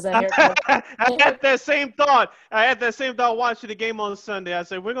goodness, because that hair. I had that same thought. Watching the game on Sunday. I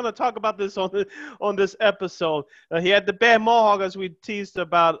said, we're going to talk about this on this episode. He had the bad mohawk, as we teased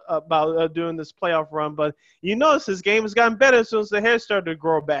about doing this playoff run, but you notice his game has gotten better since the hair started to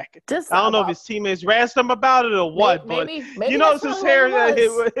grow back. I don't know if his teammates razzed him about it or what, maybe you notice his hair,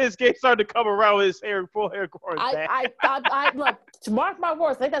 his game started to come around with his full hair growing back. I look, to mark my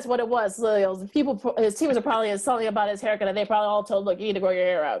words, I think that's what it was. His teammates are probably something about his haircut, and they probably all told, look, you need to grow your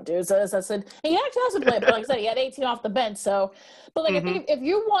hair out, dude. So I said, and he actually has been playing, but like I said, he had 18 off the bench. So, but like, I think if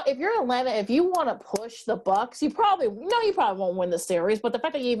you're Atlanta, if you want to push the Bucks, you probably won't win the series. But the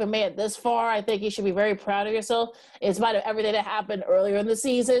fact that you even made it this far, I think you should be very proud of yourself in spite of everything that happened earlier in the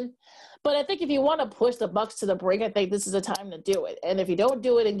season. But I think if you want to push the Bucks to the brink, I think this is the time to do it. And if you don't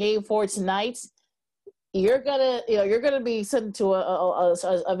do it in Game 4 tonight, you're gonna be sent to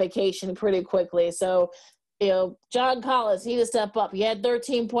a vacation pretty quickly. So, John Collins, he need to step up. He had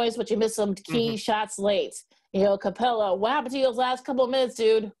 13 points, but you missed some key shots late. Capella, what happened to you those last couple of minutes,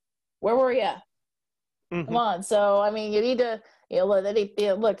 dude? Where were you? Come on. So, I mean, you need to,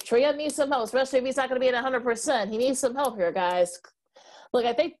 look, Trae Young needs some help, especially if he's not going to be at 100%. He needs some help here, guys. Look,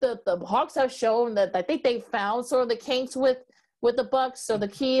 I think the Hawks have shown that I think they found sort of the kinks with the Bucks. So the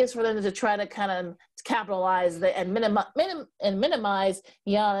key is for them to try to kind of capitalize and minimize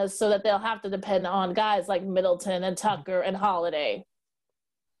Giannis, so that they'll have to depend on guys like Middleton and Tucker and Holiday.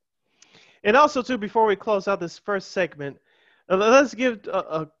 And also, too, before we close out this first segment, let's give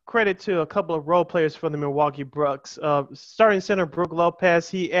a credit to a couple of role players for the Milwaukee Bucks. Starting center Brook Lopez,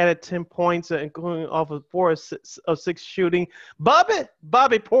 he added 10 points, including off of 4 of 6 shooting. Bobby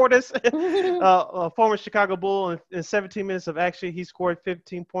Portis, a former Chicago Bull, in 17 minutes of action, he scored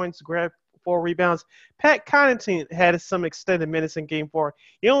 15 points, grabbed 4 rebounds. Pat Connaughton had some extended minutes in Game 4.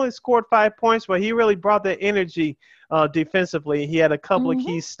 He only scored 5 points, but he really brought the energy defensively. He had a couple of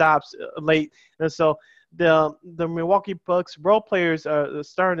key stops late, and so the Milwaukee Bucks role players are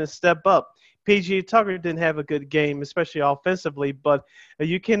starting to step up. PG Tucker didn't have a good game, especially offensively, but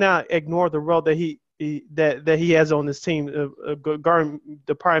you cannot ignore the role that he has on this team, guarding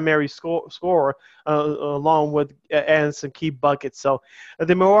the primary scorer, along with adding some key buckets. So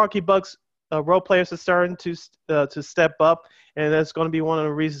the Milwaukee Bucks role players are starting to step up, and that's going to be one of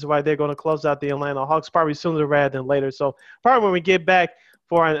the reasons why they're going to close out the Atlanta Hawks probably sooner rather than later. So probably when we get back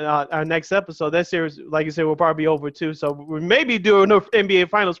for our next episode, that series, like you said, will probably be over too. So we may be doing an NBA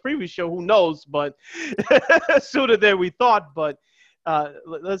Finals preview show. Who knows? But sooner than we thought. But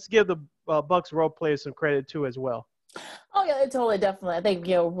let's give the Bucks role players some credit too as well. Oh yeah, totally, definitely. I think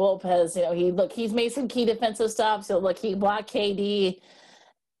Lopez. He's made some key defensive stops. He blocked KD.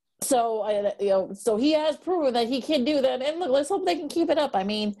 So so he has proven that he can do that. And look, let's hope they can keep it up. I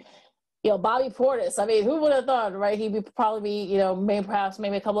mean, Bobby Portis. I mean, who would have thought, right? He'd probably be,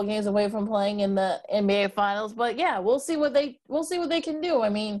 maybe a couple of games away from playing in the NBA Finals. But yeah, we'll see what they can do. I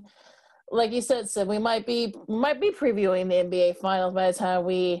mean, like you said, Sid, we might be previewing the NBA Finals by the time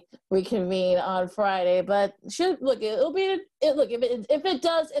we reconvene on Friday. But if it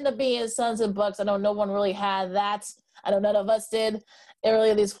does end up being Suns and Bucks, I know no one really had that. I know none of us did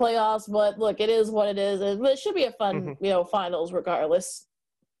earlier these playoffs. But look, it is what it is. It should be a fun, finals regardless.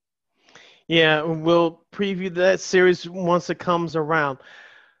 Yeah, we'll preview that series once it comes around.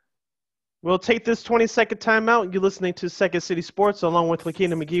 We'll take this 20-second timeout. You're listening to Second City Sports along with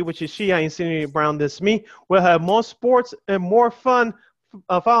Lakina McGee, which is she. I am Cindy Brown, this me. We'll have more sports and more fun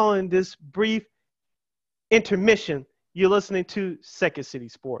following this brief intermission. You're listening to Second City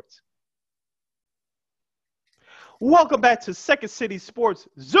Sports. Welcome back to Second City Sports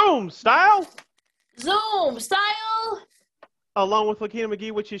Zoom style. Zoom style. Along with Lakina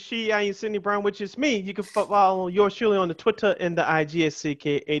McGee, which is she. I am Cindy Brown, which is me. You can follow yours truly on the Twitter and the IG at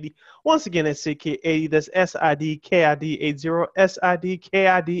CK80. Once again, at CK80. That's SIDKID80.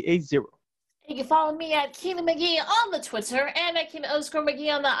 SIDKID80. You can follow me at Keena McGee on the Twitter and at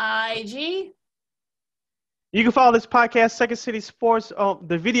Keena_McGee on the IG. You can follow this podcast, Second City Sports,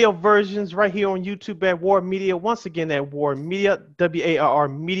 the video versions right here on YouTube at War Media. Once again, at War Media, WARR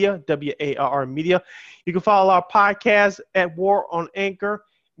Media, WARR Media. You can follow our podcast at War on Anchor.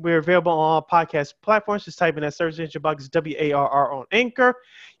 We're available on all podcast platforms. Just type in that search engine box WARR on Anchor.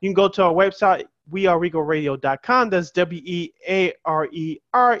 You can go to our website, weareregalradio.com. That's WEAREREGAL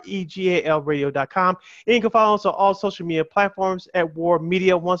radio.com. And you can follow us on all social media platforms at War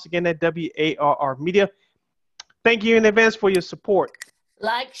Media. Once again, at WARR Media. Thank you in advance for your support.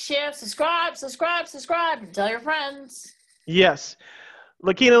 Like, share, subscribe, and tell your friends. Yes.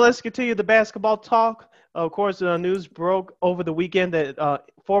 Lakina, let's continue the basketball talk. Of course, the news broke over the weekend that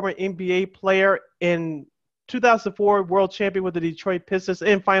former NBA player and 2004 world champion with the Detroit Pistons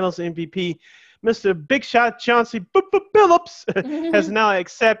and finals MVP, Mr. Big Shot Chauncey Billups, has now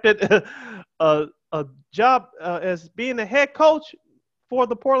accepted a job as being the head coach for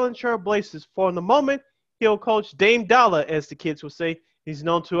the Portland Trail Blazers. For the moment, he'll coach Dame Dollar, as the kids will say. He's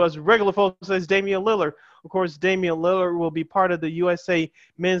known to us regular folks as Damian Lillard. Of course, Damian Lillard will be part of the USA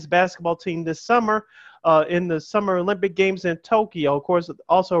men's basketball team this summer in the Summer Olympic Games in Tokyo. Of course,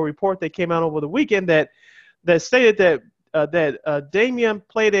 also a report that came out over the weekend that stated that Damian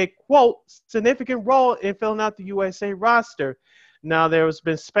played a, quote, significant role in filling out the USA roster. Now, there has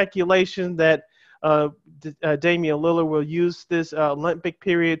been speculation that Damian Lillard will use this Olympic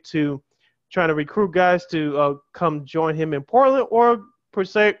period to try to recruit guys to come join him in Portland, or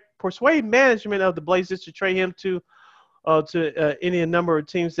persuade management of the Blazers to trade him to any number of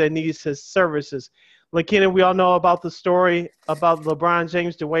teams that needs his services. Lakina, we all know about the story about LeBron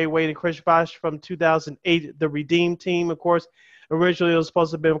James, Dwayne Wade, and Chris Bosh from 2008, the Redeem team. Of course, originally it was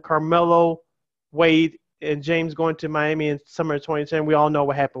supposed to have been Carmelo, Wade, and James going to Miami in summer of 2010. We all know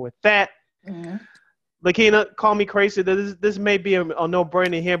what happened with that. Mm-hmm. Lakina, call me crazy. This may be a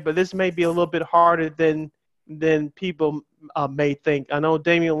no-brainer here, but this may be a little bit harder than people may think. I know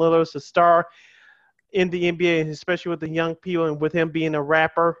Damian Lillard is a star in the NBA, especially with the young people, and with him being a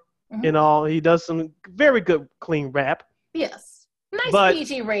rapper and all. He does some very good, clean rap. Yes. Nice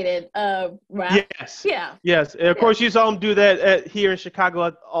PG-rated rap. Yes. Yeah. Yes. And of course, you saw him do that here in Chicago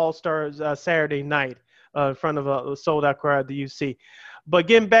at All-Stars Saturday night in front of a sold-out crowd at the UC. But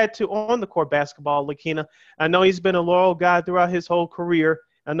getting back to on-the-court basketball, Lakina, I know he's been a loyal guy throughout his whole career.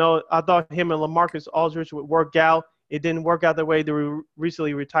 I thought him and LaMarcus Aldridge would work out. It didn't work out the way the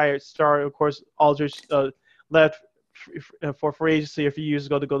recently retired star. Of course, Aldridge left for free agency a few years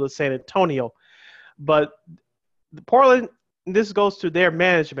ago to go to San Antonio. But Portland, this goes to their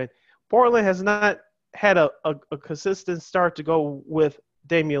management. Portland has not had a consistent start to go with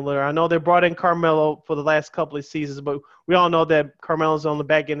Damian Lillard. I know they brought in Carmelo for the last couple of seasons, but we all know that Carmelo's on the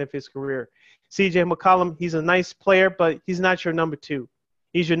back end of his career. CJ McCollum, he's a nice player, but he's not your number 2.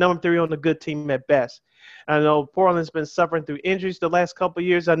 He's your number 3 on the good team at best. I know Portland's been suffering through injuries the last couple of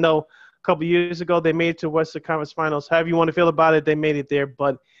years. I know a couple of years ago they made it to Western Conference Finals. However you want to feel about it, they made it there.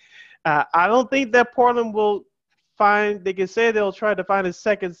 But I don't think that Portland will find – they can say they'll try to find a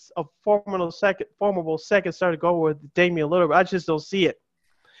formidable second star to go with Damian Lillard. But I just don't see it.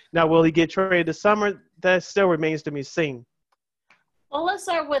 Now, will he get traded this summer? That still remains to be seen. Well, let's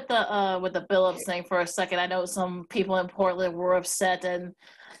start with the Billups thing for a second. I know some people in Portland were upset, and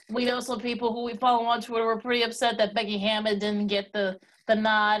we know some people who we follow on Twitter were pretty upset that Becky Hammond didn't get the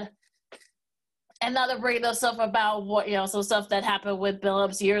nod. And now they're bringing up stuff about some stuff that happened with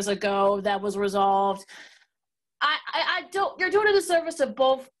Billups years ago that was resolved. I don't. You're doing a disservice to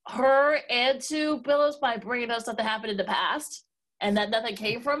both her and to Billups by bringing up stuff that happened in the past and that nothing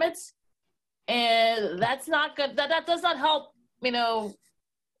came from it, and that's not good. That does not help.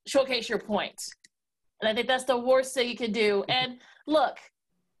 Showcase your point. And I think that's the worst thing you can do. And look,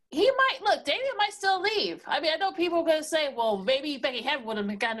 Damian might still leave. I mean, I know people are going to say, well, maybe Becky Hammond would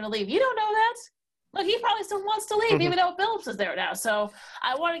have gotten to leave. You don't know that. Look, he probably still wants to leave, even though Billups is there now. So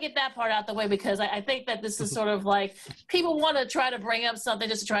I want to get that part out the way because I think that this is sort of like people want to try to bring up something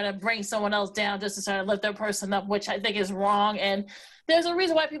just to try to bring someone else down, just to try to lift their person up, which I think is wrong. And there's a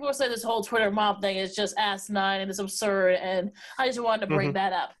reason why people are saying this whole Twitter mob thing is just asinine and it's absurd. And I just wanted to bring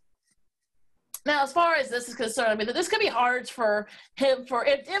that up. Now, as far as this is concerned, I mean, this could be hard for him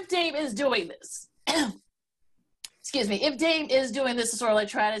if Dame is doing this. Excuse me. If Dame is doing this to sort of like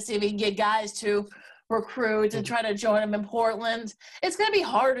try to see if he can get guys to recruit and try to join him in Portland, it's going to be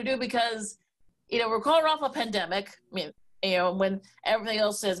hard to do because, we're calling off a pandemic. I mean, when everything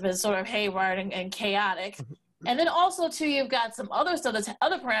else has been sort of haywire and chaotic. And then also, too, you've got some other stuff that's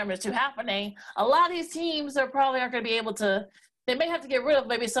other parameters, too, happening. A lot of these teams probably aren't going to be able to – they may have to get rid of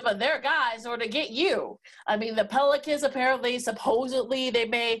maybe some of their guys or to get you. I mean, the Pelicans apparently, supposedly, they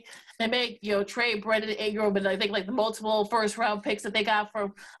may trade Brandon Ingram and I think like the multiple first-round picks that they got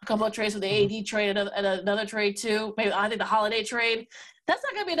from a couple of trades with the AD trade and another trade, too. Maybe I think the Holiday trade. That's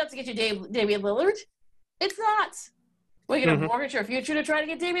not going to be enough to get you Damian Lillard. It's not. We're going to mortgage your future to try to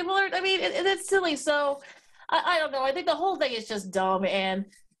get Damian Lillard? I mean, it's silly. So, I don't know. I think the whole thing is just dumb. And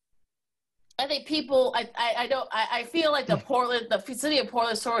I think people, I feel like the city of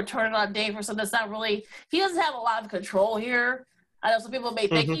Portland sort of turned on Dave for something that's not really, he doesn't have a lot of control here. I know some people may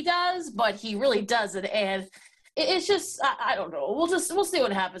think he does, but he really doesn't. And it's just, I don't know. We'll see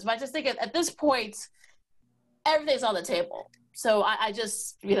what happens. But I just think at this point, everything's on the table. So I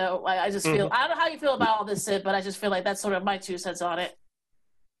just, I just feel, I don't know how you feel about all this, Sid, but I just feel like that's sort of my 2 cents on it.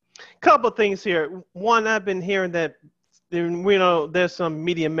 Couple things here. One, I've been hearing that, there's some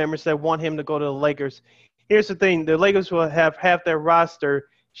media members that want him to go to the Lakers. Here's the thing. The Lakers will have half their roster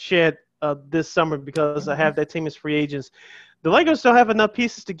shed this summer because half their team is free agents. The Lakers don't have enough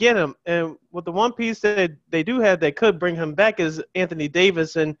pieces to get him. And with the one piece that they do have that could bring him back is Anthony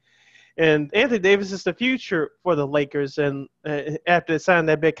Davis. And Anthony Davis is the future for the Lakers. And after they sign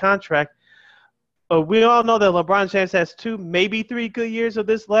that big contract, we all know that LeBron James has 2, maybe 3 good years of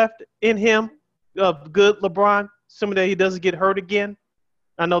this left in him. Good LeBron, assuming that he doesn't get hurt again.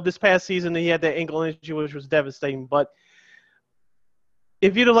 I know this past season he had that ankle injury, which was devastating. But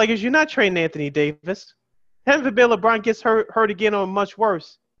if you're the Lakers, you're not trading Anthony Davis. Heaven forbid LeBron gets hurt again or much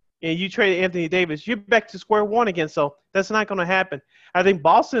worse, and you trade Anthony Davis, you're back to square one again. So that's not going to happen. I think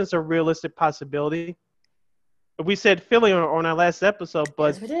Boston's a realistic possibility. We said Philly on our last episode,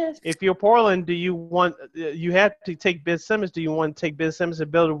 but yes, if you're Portland, you have to take Ben Simmons. Do you want to take Ben Simmons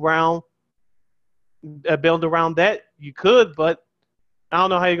and build around that? You could, but I don't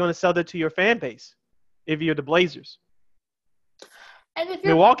know how you're going to sell that to your fan base if you're the Blazers. And if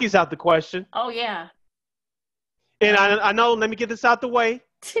Milwaukee's out the question. Oh, yeah. And I know, let me get this out the way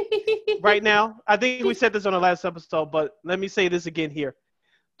right now. I think we said this on the last episode, but let me say this again here.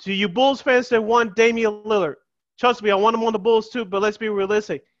 To you Bulls fans that want Damian Lillard, trust me, I want him on the Bulls too, but let's be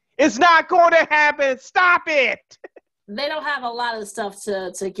realistic. It's not going to happen. Stop it. They don't have a lot of stuff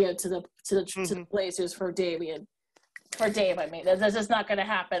to give to the Blazers for Damian. For Dave, I mean. That's just not going to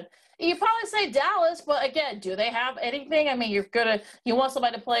happen. You probably say Dallas, but again, do they have anything? I mean, you want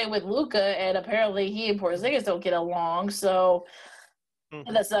somebody to play with Luka, and apparently he and Porzingis don't get along, so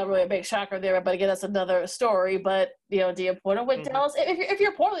that's not really a big shocker there. But again, that's another story. But do you put him with Dallas? If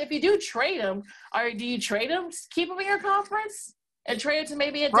you're Portland, if you do trade him, do you trade him, keep him in your conference, and trade him to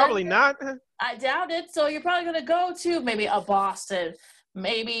maybe a probably Denver? not. I doubt it. So you're probably going to go to maybe a Boston.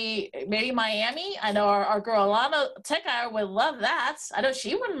 Maybe Miami. I know our girl Alana Techire would love that. I know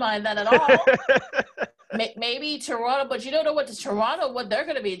she wouldn't mind that at all. Maybe Toronto, but you don't know what they're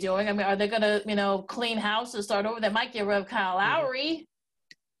going to be doing. I mean, are they going to clean house and start over? They might get rid of Kyle Lowry,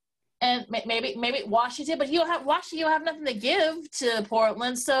 and maybe Washington. But you'll have nothing to give to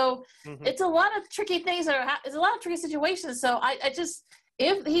Portland. So it's a lot of tricky things it's a lot of tricky situations. So I just,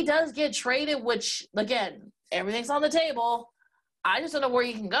 if he does get traded, which again everything's on the table, I just don't know where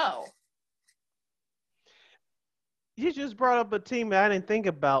you can go. You just brought up a team that I didn't think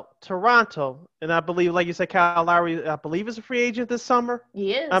about, Toronto. And I believe, like you said, Kyle Lowry, I believe is a free agent this summer.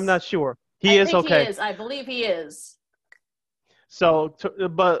 He is. I'm not sure. He is. Okay. He is. I believe he is. So,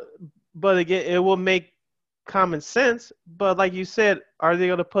 but again, it will make common sense. But like you said, are they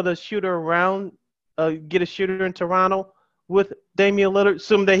going to put a shooter around, get a shooter in Toronto with Damian Lillard,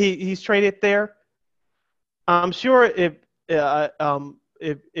 assume that he's traded there? I'm sure if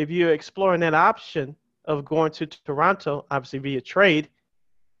you're exploring that option of going to Toronto, obviously via trade,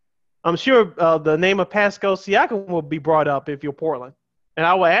 I'm sure the name of Pascal Siakam will be brought up if you're Portland, and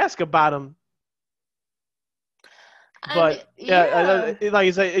I will ask about him. But like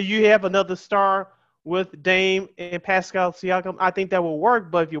you say, you have another star with Dame and Pascal Siakam. I think that will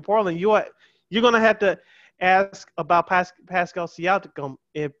work. But if you're Portland, you're going to have to ask about Pascal Siakam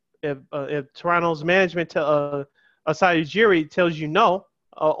if Toronto's management Asai Ujiri tells you no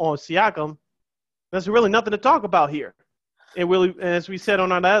on Siakam, there's really nothing to talk about here. And as we said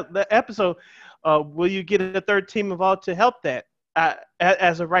on our episode, will you get a third team involved to help that?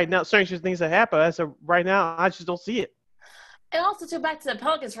 As of right now, certain things that happen. As of right now, I just don't see it. And also, to back to the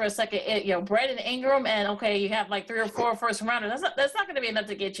Pelicans for a second, Brandon Ingram, and okay, you have like 3 or 4 first rounders. That's not going to be enough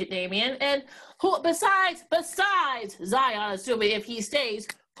to get you Damian. And who besides Zion, assuming if he stays,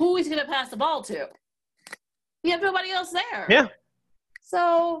 who he's going to pass the ball to? You have nobody else there. Yeah.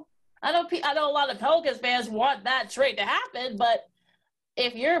 So I know a lot of Pelicans fans want that trade to happen, but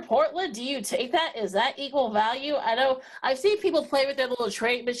if you're Portland, do you take that? Is that equal value? I know I've seen people play with their little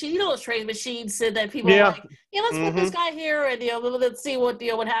trade machine. Those trade machines said that people are like, let's put this guy here and let's see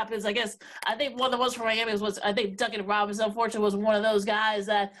what happens. I think one of the ones from Miami was I think Duncan Robinson, unfortunately, was one of those guys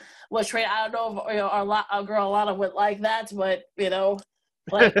that was traded. I don't know if our girl Alana would like that, but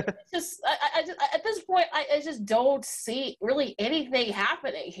Like, it's just, at this point, I just don't see really anything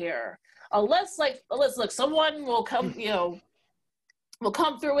happening here. Unless look, someone will come, will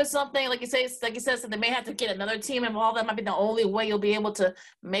come through with something. Like you said, so they may have to get another team involved. That might be the only way you'll be able to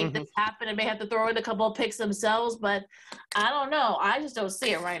make this happen. And may have to throw in a couple of picks themselves. But I don't know. I just don't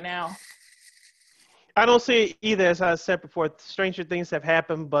see it right now. I don't see it either. As I said before, stranger things have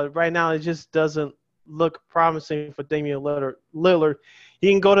happened, but right now it just doesn't look promising for Damian Lillard.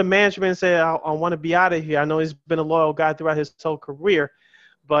 He can go to management and say, I want to be out of here. I know he's been a loyal guy throughout his whole career,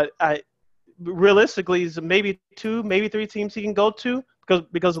 but realistically, it's maybe 2, maybe 3 teams he can go to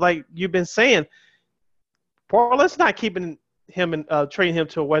because like you've been saying, Portland's not keeping him and trading him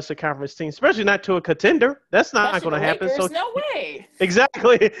to a Western Conference team, especially not to a contender. That's not going to happen. So no way.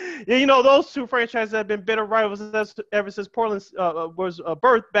 Exactly. Those 2 franchises have been bitter rivals ever since Portland was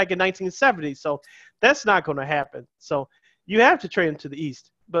birthed back in 1970. So that's not going to happen. So you have to trade him to the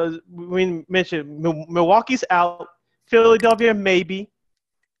East. But we mentioned Milwaukee's out, Philadelphia maybe,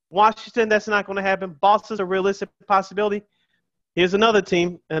 Washington, that's not going to happen. Boston's a realistic possibility. Here's another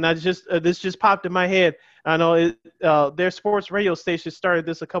team, and this just popped in my head. I know their sports radio station started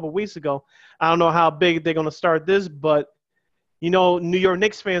this a couple weeks ago. I don't know how big they're going to start this, but, New York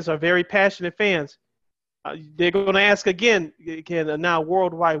Knicks fans are very passionate fans. They're going to ask again, can now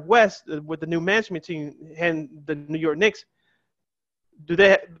Worldwide West with the new management team and the New York Knicks,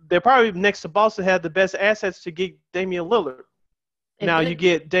 they're probably next to Boston have the best assets to get Damian Lillard. Now you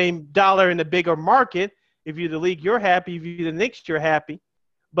get Dame Dollar in the bigger market. If you're the league, you're happy. If you're the Knicks, you're happy.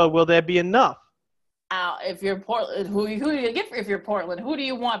 But will that be enough? If you're Portland, who do you get? If you're Portland, who do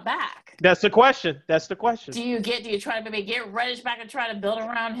you want back? That's the question. Do you try to maybe get Reddish back and try to build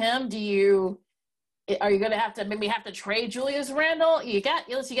around him? Are you going to have to trade Julius Randle? You got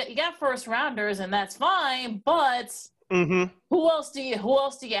first rounders, and that's fine. But who else do you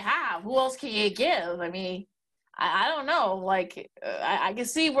have? Who else can you give? I mean, I don't know. Like, I can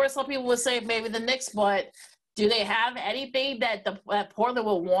see where some people would say maybe the Knicks, but do they have anything that Portland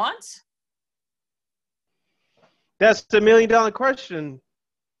will want? That's the $1 million question,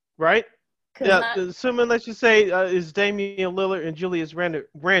 right? Yeah, assuming, let's just say, is Damian Lillard and Julius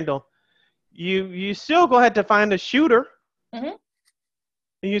Randle, you still go ahead to find a shooter, and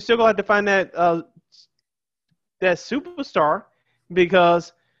you still go ahead to find that superstar,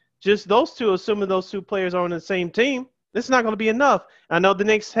 because just those two, assuming those 2 players are on the same team, it's not going to be enough. I know the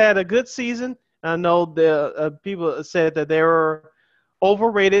Knicks had a good season. I know the people said that they were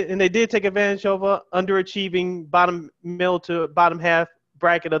overrated, and they did take advantage of a underachieving bottom middle to bottom half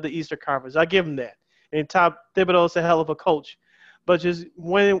bracket of the Eastern Conference. I give them that. And Thibodeau's a hell of a coach. But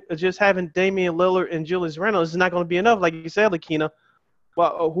just having Damian Lillard and Julius Randle is not going to be enough. Like you said, Lakina,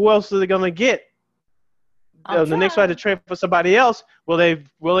 well, who else are they going to get? The Knicks will have to trade for somebody else. Will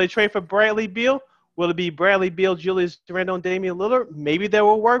they trade for Bradley Beal? Will it be Bradley Beal, Julius Randle, and Damian Lillard? Maybe that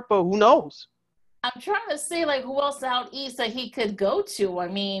will work, but who knows? I'm trying to see who else out east that he could go to. I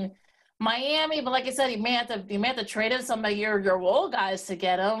mean, Miami, but like I said, you may have to trade in some of your role guys to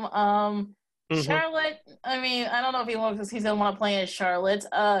get him. Charlotte. I mean, I don't know if he's gonna want to play in Charlotte.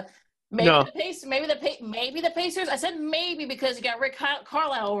 The Pacers. Maybe the Pacers. I said maybe because you got Rick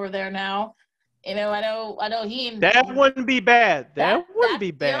Carlisle over there now. I know he. That wouldn't be bad. That wouldn't be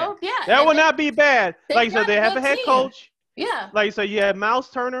bad. That would not be bad. Like you said, they have a head coach. Yeah. Like you said, you had Miles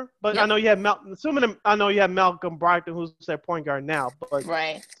Turner, but I know you have Malcolm Brogdon, who's their point guard now. But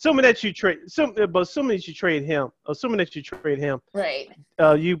right. Assuming that you trade him. Right.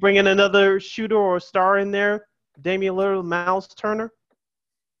 You bring in another shooter or star in there, Damian Lillard, Miles Turner.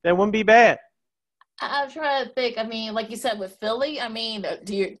 That wouldn't be bad. I'm trying to think. I mean, like you said with Philly, I mean,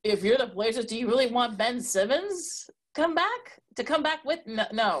 if you're the Blazers, do you really want Ben Simmons to come back with?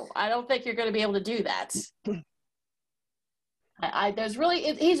 No, I don't think you're going to be able to do that. He's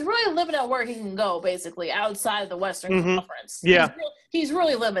really limited on where he can go, basically, outside of the Western Conference. Yeah. He's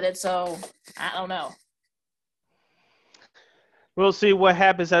really limited, so I don't know. We'll see what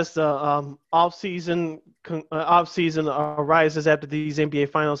happens as the off-season arises after these NBA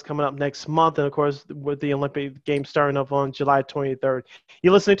Finals coming up next month, and, of course, with the Olympic Games starting up on July 23rd.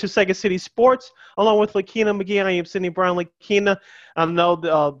 You're listening to Second City Sports, along with Lakina McGee. I am Sydney Brown. Lakina, I know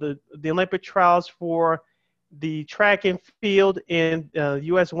the Olympic trials for the track and field and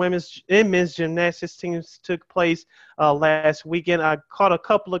U.S. women's and men's gymnastics teams took place last weekend. I caught a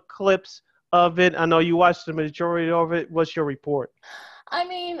couple of clips of it. I know you watched the majority of it. What's your report? I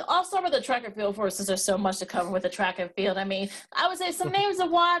mean, I'll start with the track and field first, since there's so much to cover with the track and field. I mean, I would say some names to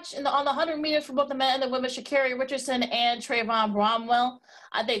watch on the 100 meters for both the men and the women: Sha'Carri Richardson and Trayvon Bromwell.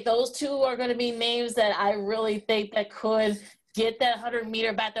 I think those 2 are going to be names that I really think that could get that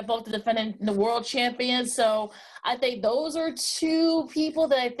 100-meter back. They're both defending the world champions. So I think those are two people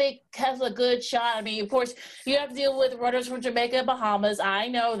that I think has a good shot. I mean, of course, you have to deal with runners from Jamaica and Bahamas. I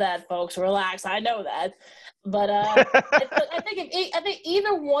know that, folks. Relax. I know that. But I think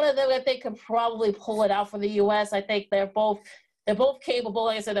either one of them, I think, could probably pull it out for the U.S. I think they're both capable.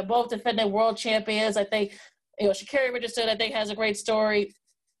 Like I said, they're both defending world champions. I think, Sha'Carri Richardson, I think, has a great story.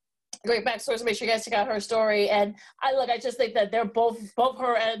 Great backstory, so make sure you guys check out her story. And I just think that they're both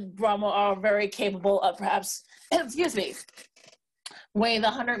her and Brahma are very capable of perhaps, weighing the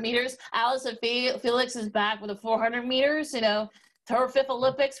 100 meters. Allison Felix is back with the 400 meters, her fifth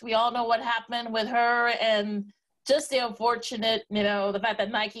Olympics. We all know what happened with her, and just the unfortunate, the fact that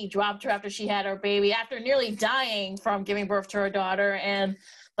Nike dropped her after she had her baby, after nearly dying from giving birth to her daughter. And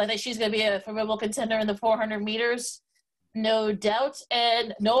I think she's going to be a formidable contender in the 400 meters. No doubt.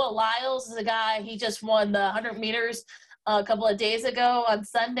 And Noah Lyles is a guy, he just won the 100 meters a couple of days ago on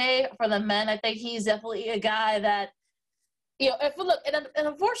Sunday for the men. I think he's definitely a guy that, and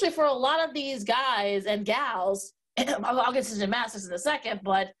unfortunately for a lot of these guys and gals, I'll get to gymnastics in a second,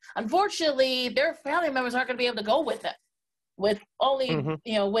 but unfortunately their family members aren't going to be able to go with them. With only,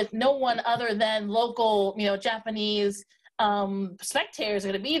 with no one other than local, Japanese spectators are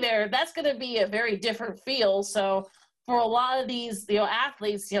going to be there. That's going to be a very different feel. So for a lot of these,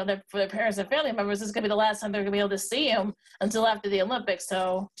 athletes, for their parents and family members, this is going to be the last time they're going to be able to see them until after the Olympics.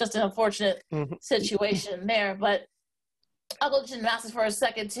 So just an unfortunate situation there. But I'll go to gymnastics for a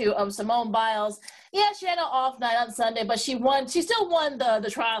second too. Simone Biles, she had an off night on Sunday, but she still won the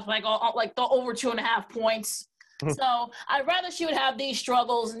trials like the over 2.5 points. So I'd rather she would have these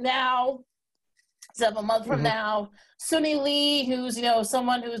struggles now, 7 months from now. Suni Lee, who's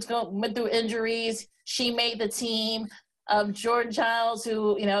someone who's went through injuries, she made the team. Jordan Childs,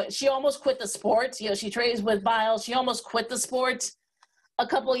 who she almost quit the sport. She trains with Biles. She almost quit the sport a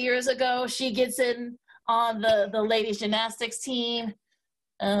couple years ago. She gets in on the ladies gymnastics team.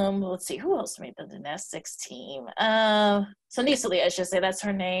 Let's see, who else made the gymnastics team? Sunisa Lee, I should say, that's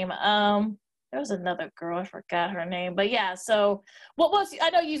her name. There was another girl, I forgot her name, but yeah. So I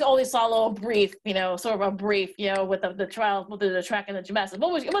know you only saw a little brief, sort of a brief, with the trial, with the track and the gymnastics.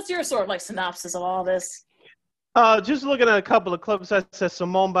 What's your sort of like synopsis of all this? Just looking at a couple of clips that says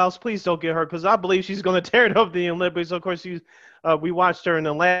Simone Biles, please don't get her, because I believe she's going to tear it up the Olympics. Of course, we watched her in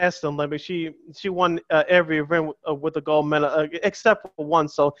the last Olympics. She won every event with a gold medal, except for one.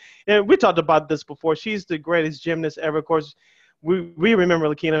 So, and we talked about this before. She's the greatest gymnast ever. Of course, we remember,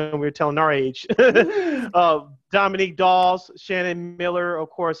 Lakina, we were telling our age. Dominique Dawes, Shannon Miller,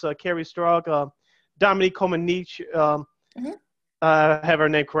 of course, Carrie Strug, Dominique Comaneci, have her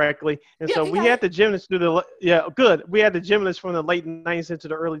name correctly. And so we had the gymnasts we had the gymnasts from the late 90s into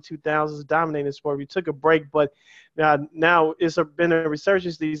the early 2000s dominating the sport. We took a break, but now it's been a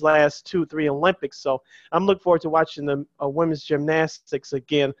resurgence these last 2-3 Olympics. So I'm looking forward to watching the women's gymnastics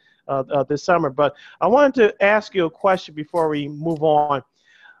again this summer. But I wanted to ask you a question before we move on.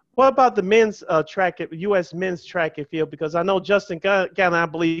 What about the men's U.S. men's track and field? Because I know Justin Gatlin, I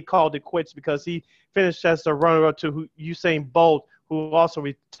believe, called it quits because he finished as the runner-up to Usain Bolt, who also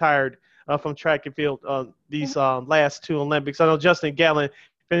retired from track and field these last 2 Olympics. I know Justin Gatlin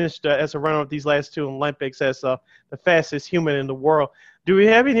finished as a runner-up these last 2 Olympics as the fastest human in the world. Do we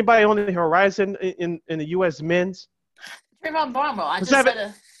have anybody on the horizon in the U.S. men's? Trayvon Bromwell. I just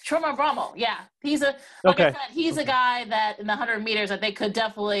said Trayvon Bromwell. Yeah, he's a I said, he's a guy that in the 100 meters I think could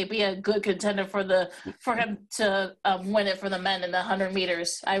definitely be a good contender for him to win it for the men in the 100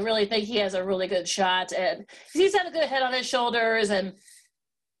 meters. I really think he has a really good shot, and he's had a good head on his shoulders. And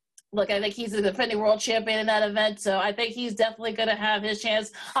look, I think he's the defending world champion in that event, so I think he's definitely going to have his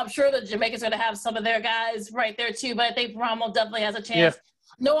chance. I'm sure the Jamaicans are going to have some of their guys right there too, but I think Bromwell definitely has a chance. Yeah.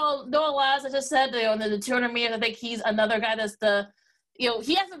 Noah Lyles, I just said, in the 200 meters, I think he's another guy that's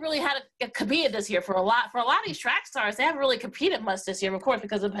he hasn't really had a competed this year for a lot of these track stars. They haven't really competed much this year, of course,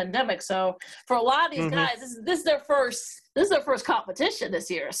 because of the pandemic. So for a lot of these guys, this is their first competition this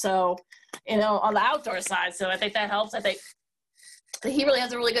year. So, on the outdoor side. So I think that helps. I think he really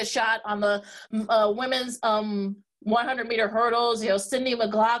has a really good shot on the women's 100-meter hurdles. Sydney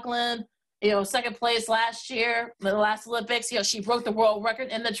McLaughlin, second place last year, the last Olympics. She broke the world record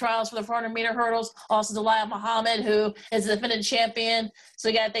in the trials for the 400-meter hurdles. Also, Delia Muhammad, who is the defending champion. So,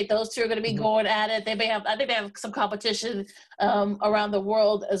 I think those two are going to be going at it. I think they have some competition around the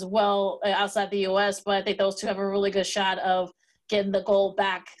world as well outside the U.S., but I think those two have a really good shot of getting the gold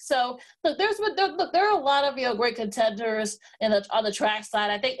back. So, look, there are a lot of great contenders on the track side.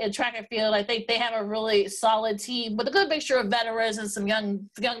 I think in track and field, I think they have a really solid team with a good mixture of veterans and some young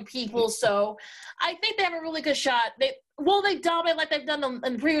people. So, I think they have a really good shot. will they dominate like they've done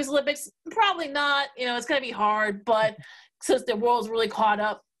in the previous Olympics? Probably not. It's going to be hard, but since the world's really caught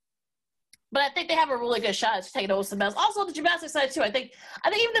up. But I think they have a really good shot at taking over some medals. Also, the gymnastics side, too. I think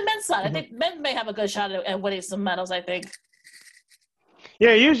even the men's side, I think men may have a good shot at winning some medals, I think.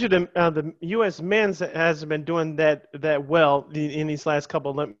 Yeah, usually the U.S. men's hasn't been doing that well in these last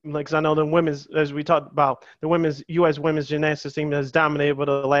couple of Olympics. I know the women's, as we talked about, the U.S. women's gymnastics team has dominated for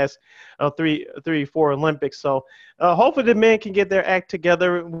the last 4 Olympics. So hopefully the men can get their act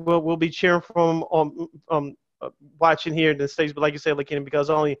together. We'll be cheering from watching here in the States. But like you said, Lakina, because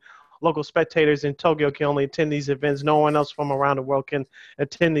only local spectators in Tokyo can only attend these events. No one else from around the world can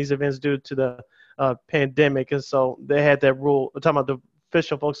attend these events due to the pandemic. And so they had that rule. I'm talking about the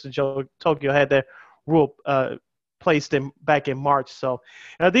official folks in Tokyo had that rule placed back in March. So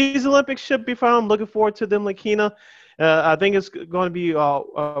these Olympics should be fun. I'm looking forward to them, Lakina. I think it's going to be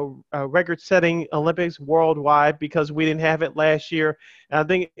a record-setting Olympics worldwide because we didn't have it last year. And I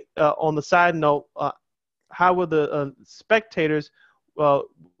think on the side note, how will the spectators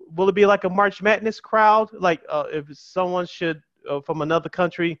will it be like a March Madness crowd? Like if someone from another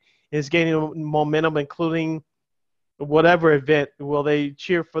country is gaining momentum, including whatever event, will they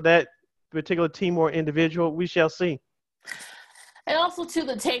cheer for that particular team or individual? We shall see. And also, to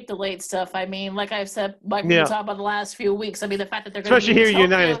the tape delayed stuff. I mean, like I've said, like we talked about the last few weeks. I mean, the fact that they're going to be especially here in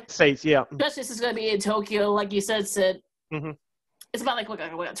the United States, yeah. Especially since it's going to be in Tokyo, like you said, Sid. Mm-hmm. It's about like a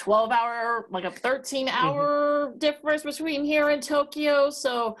 12-hour, like a 13-hour difference between here and Tokyo.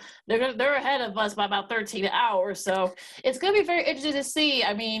 So they're ahead of us by about 13 hours. So it's going to be very interesting to see.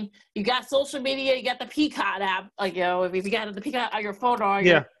 I mean, you got social media, you got the Peacock app, if you got the Peacock on your phone or on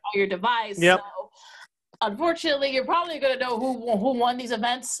your device. Yep. So unfortunately, you're probably going to know who won these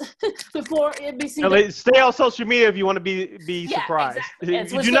events before NBC. Stay off social media if you want to be surprised. Exactly.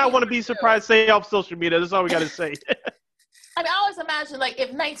 If you do not want to be surprised, stay off social media. That's all we got to say. I mean, I always imagine, like,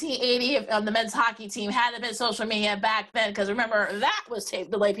 if 1980, if the men's hockey team hadn't been social media back then, because remember, that was tape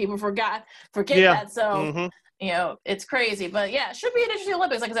delay. People forget that. So, it's crazy. But, yeah, it should be an interesting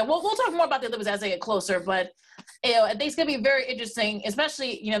Olympics. Like I said, we'll talk more about the Olympics as they get closer. But, I think it's going to be very interesting,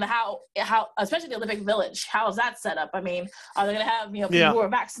 especially, how especially the Olympic Village. How is that set up? I mean, are they going to have, people who are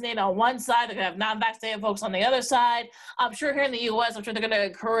vaccinated on one side? They're going to have non-vaccinated folks on the other side. I'm sure here in the U.S., I'm sure they're going to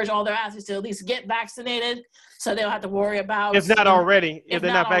encourage all their athletes to at least get vaccinated so they don't have to worry about. If not already, if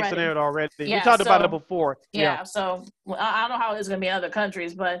they're not vaccinated already. Yeah, we talked about it before. Yeah, so I don't know how it's going to be in other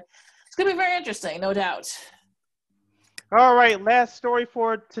countries, but it's going to be very interesting, no doubt. All right, last story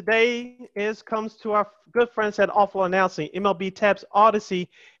for today comes to our good friends at Awful Announcing. MLB taps Odyssey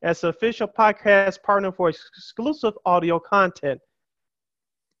as an official podcast partner for exclusive audio content.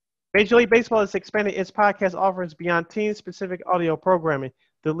 Major League Baseball has expanded its podcast offerings beyond team-specific audio programming.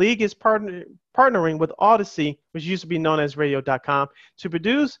 The league is partnering with Odyssey, which used to be known as Radio.com, to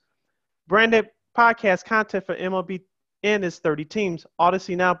produce branded podcast content for MLB and its 30 teams.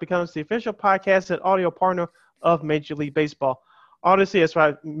 Odyssey now becomes the official podcast and audio partner of Major League Baseball. Odyssey, as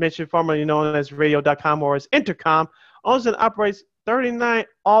I mentioned, formerly known as Radio.com or as Intercom, owns and operates 39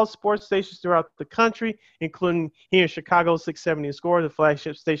 all sports stations throughout the country, including here in Chicago, 670 Score, the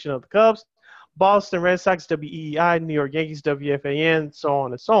flagship station of the Cubs, Boston Red Sox, WEEI, New York Yankees, WFAN, so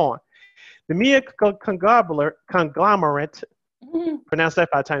on and so on. The media conglomerate, pronounce that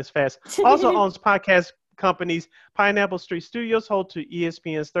 5 times fast, also owns podcast companies Pineapple Street Studios, home to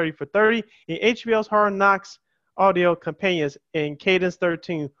ESPN's 30 for 30, and HBO's Hard Knocks audio companions, and Cadence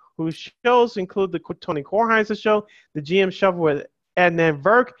 13, whose shows include the Tony Kornheiser Show, the GM Shuffle with Adnan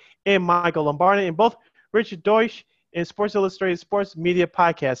Virk and Michael Lombardi, and both Richard Deutsch and Sports Illustrated Sports Media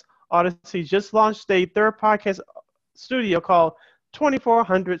Podcast. Odyssey just launched a third podcast studio called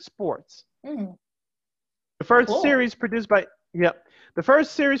 2400 Sports. The first series produced by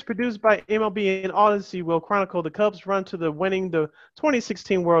MLB and Odyssey will chronicle the Cubs' run to winning the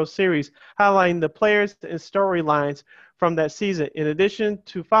 2016 World Series, highlighting the players and storylines from that season, in addition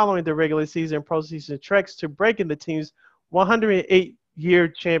to following the regular season and postseason treks to breaking the team's 108-year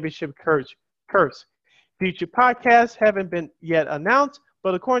championship curse. Future podcasts haven't been yet announced,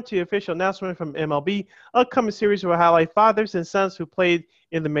 but according to the official announcement from MLB, upcoming series will highlight fathers and sons who played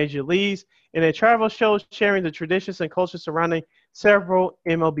in the major leagues, and a travel show sharing the traditions and culture surrounding several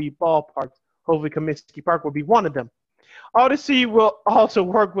MLB ballparks. Hopefully, Comiskey Park will be one of them. Odyssey will also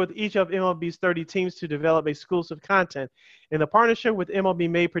work with each of MLB's 30 teams to develop exclusive content. In a partnership with MLB,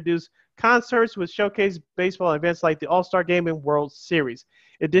 may produce concerts with showcase baseball events like the All-Star Game and World Series.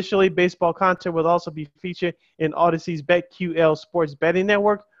 Additionally, baseball content will also be featured in Odyssey's BetQL Sports Betting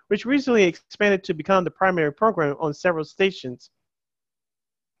Network, which recently expanded to become the primary program on several stations.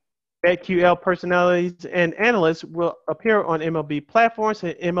 BetQL personalities and analysts will appear on MLB platforms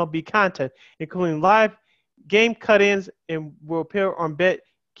and MLB content, including live game cut-ins, and will appear on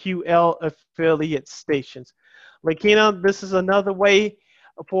BetQL affiliate stations. Lakina, this is another way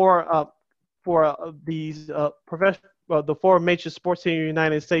for these professional, the four major sports in the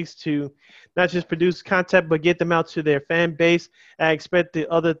United States to not just produce content but get them out to their fan base. I expect the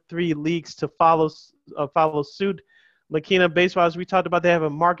other three leagues to follow suit. Lakina, baseball, as we talked about, they have a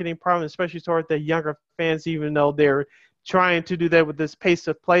marketing problem, especially toward the younger fans, even though they're trying to do that with this pace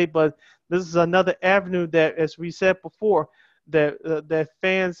of play. But this is another avenue that, as we said before, that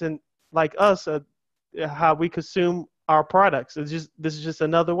fans and like us, how we consume our products. This is just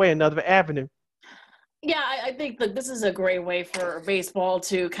another way, another avenue. Yeah, I think that this is a great way for baseball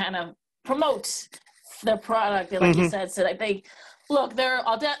to kind of promote their product. And like you said, Sid, I think, look,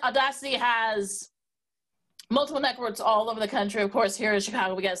 Audacity has multiple networks all over the country. Of course, here in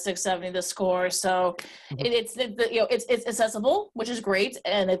Chicago, we got 670 The Score. So it's accessible, which is great.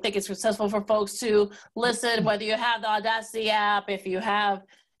 And I think it's successful for folks to listen, whether you have the Audacity app, if you have,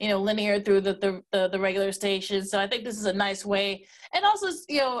 linear through the regular station. So I think this is a nice way. And also,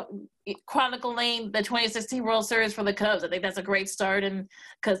 chronicling the 2016 World Series for the Cubs. I think that's a great start, and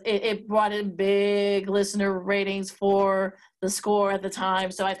because it brought in big listener ratings for The Score at the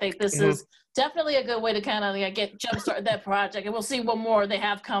time. So I think this is definitely a good way to kind of jumpstart that project. And we'll see what more they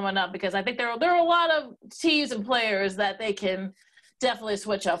have coming up, because I think there are a lot of teams and players that they can definitely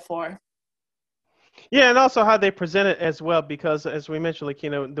switch up for. Yeah, and also how they present it as well, because as we mentioned,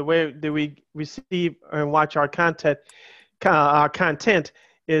 the way that we receive and watch our content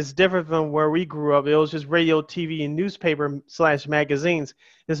is different from where we grew up. It was just radio, TV, and newspaper/magazines.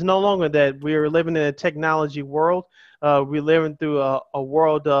 It's no longer that. We're living in a technology world. We're living through a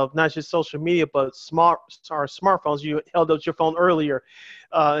world of not just social media, but smartphones. You held up your phone earlier.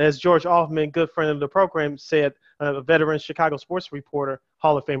 As George Offman, good friend of the program, said, a veteran Chicago sports reporter,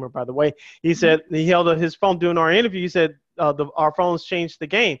 Hall of Famer, by the way, he said he held up his phone during our interview. He said our phones changed the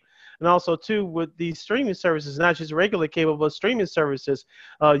game. And also, too, with these streaming services, not just regular cable, but streaming services,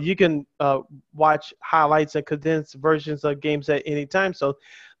 you can watch highlights and condensed versions of games at any time. So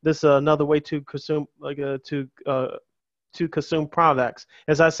this is another way to consume, to consume products.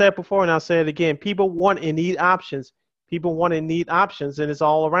 As I said before, and I'll say it again, people want and need options. People want and need options, and it's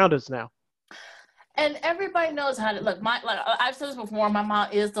all around us now. And everybody knows how to look. I've said this before. My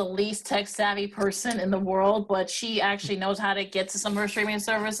mom is the least tech savvy person in the world, but she actually knows how to get to some of her streaming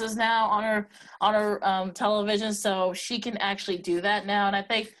services now on her television, so she can actually do that now. And I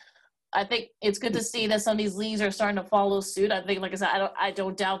think it's good to see that some of these leagues are starting to follow suit. I think, like I said, I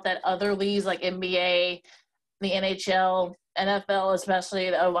don't doubt that other leagues like NBA, the NHL, NFL,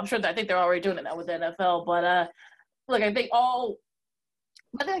 especially. I think they're already doing it now with the NFL. But look, I think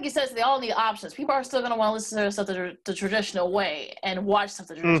like you said, they all need options. People are still going to want to listen to stuff the traditional way and watch stuff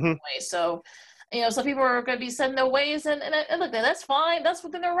the traditional way. So, some people are going to be setting their ways, and look, that's fine. That's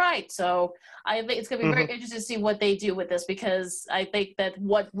within their right. So I think it's going to be very interesting to see what they do with this, because I think that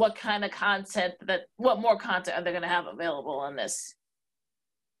what kind of content, what more content are they going to have available on this?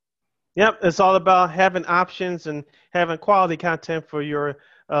 Yep, it's all about having options and having quality content for your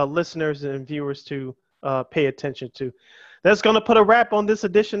listeners and viewers to pay attention to. That's going to put a wrap on this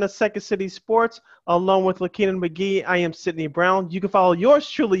edition of Second City Sports. Along with Lakina McGee, I am Sydney Brown. You can follow yours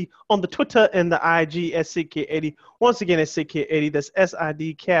truly on the Twitter and the IG at SidKid80. Once again, at SidKid80. That's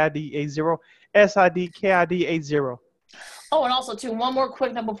SIDKID80. SIDKID80. Oh, and also, too, one more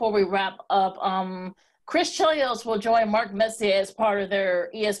quick note before we wrap up. Chris Chelios will join Mark Messier as part of their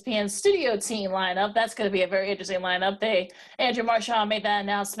ESPN studio team lineup. That's going to be a very interesting lineup. Andrew Marchand made that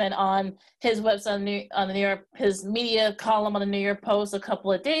announcement on his website on the New York, his media column on the New York Post a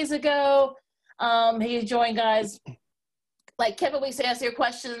couple of days ago. He joined guys like Kevin Weeks to answer your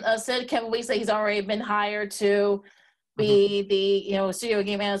question. Said Kevin Weeks that he's already been hired to be the studio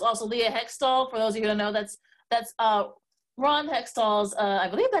game analyst. Also, Leah Hextall, for those of you who don't know, that's Ron Hextall's, I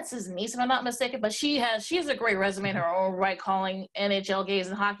believe that's his niece, if I'm not mistaken, but she has a great resume in her own right, calling NHL games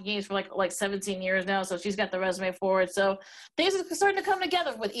and hockey games for like 17 years now, so she's got the resume for it. So things are starting to come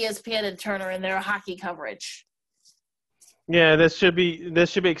together with ESPN and Turner and their hockey coverage. Yeah, this should be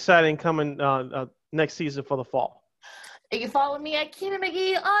exciting coming next season for the fall. You can follow me at Keenan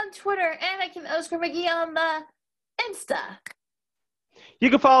McGee on Twitter, and I can Oscar McGee on the Insta. You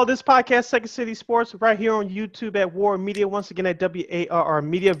can follow this podcast, Second City Sports, right here on YouTube at WARR Media. Once again, at WARR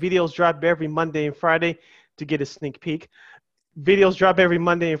Media. Videos drop every Monday and Friday to get a sneak peek. Videos drop every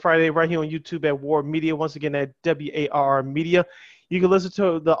Monday and Friday right here on YouTube at WARR Media. Once again, at WARR Media. You can listen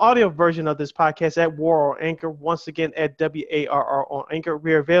to the audio version of this podcast at WAR on Anchor. Once again, at WARR on Anchor.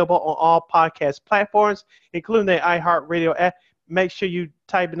 We're available on all podcast platforms, including the iHeartRadio app. Make sure you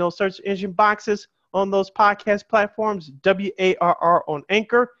type in those search engine boxes on those podcast platforms, WARR on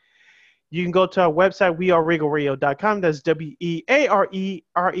Anchor. You can go to our website, weareregalradio.com. That's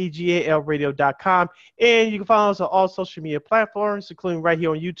WEAREREGAL radio.com. And you can follow us on all social media platforms, including right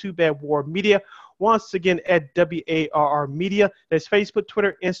here on YouTube at WAR Media. Once again, at WARR Media. That's Facebook,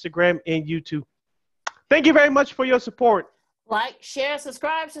 Twitter, Instagram, and YouTube. Thank you very much for your support. Like, share,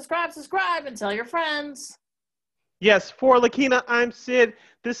 subscribe, and tell your friends. Yes, for Lakina, I'm Sid.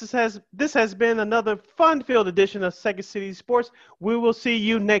 This has been another fun-filled edition of Second City Sports. We will see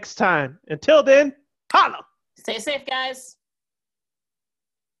you next time. Until then, holla! Stay safe, guys.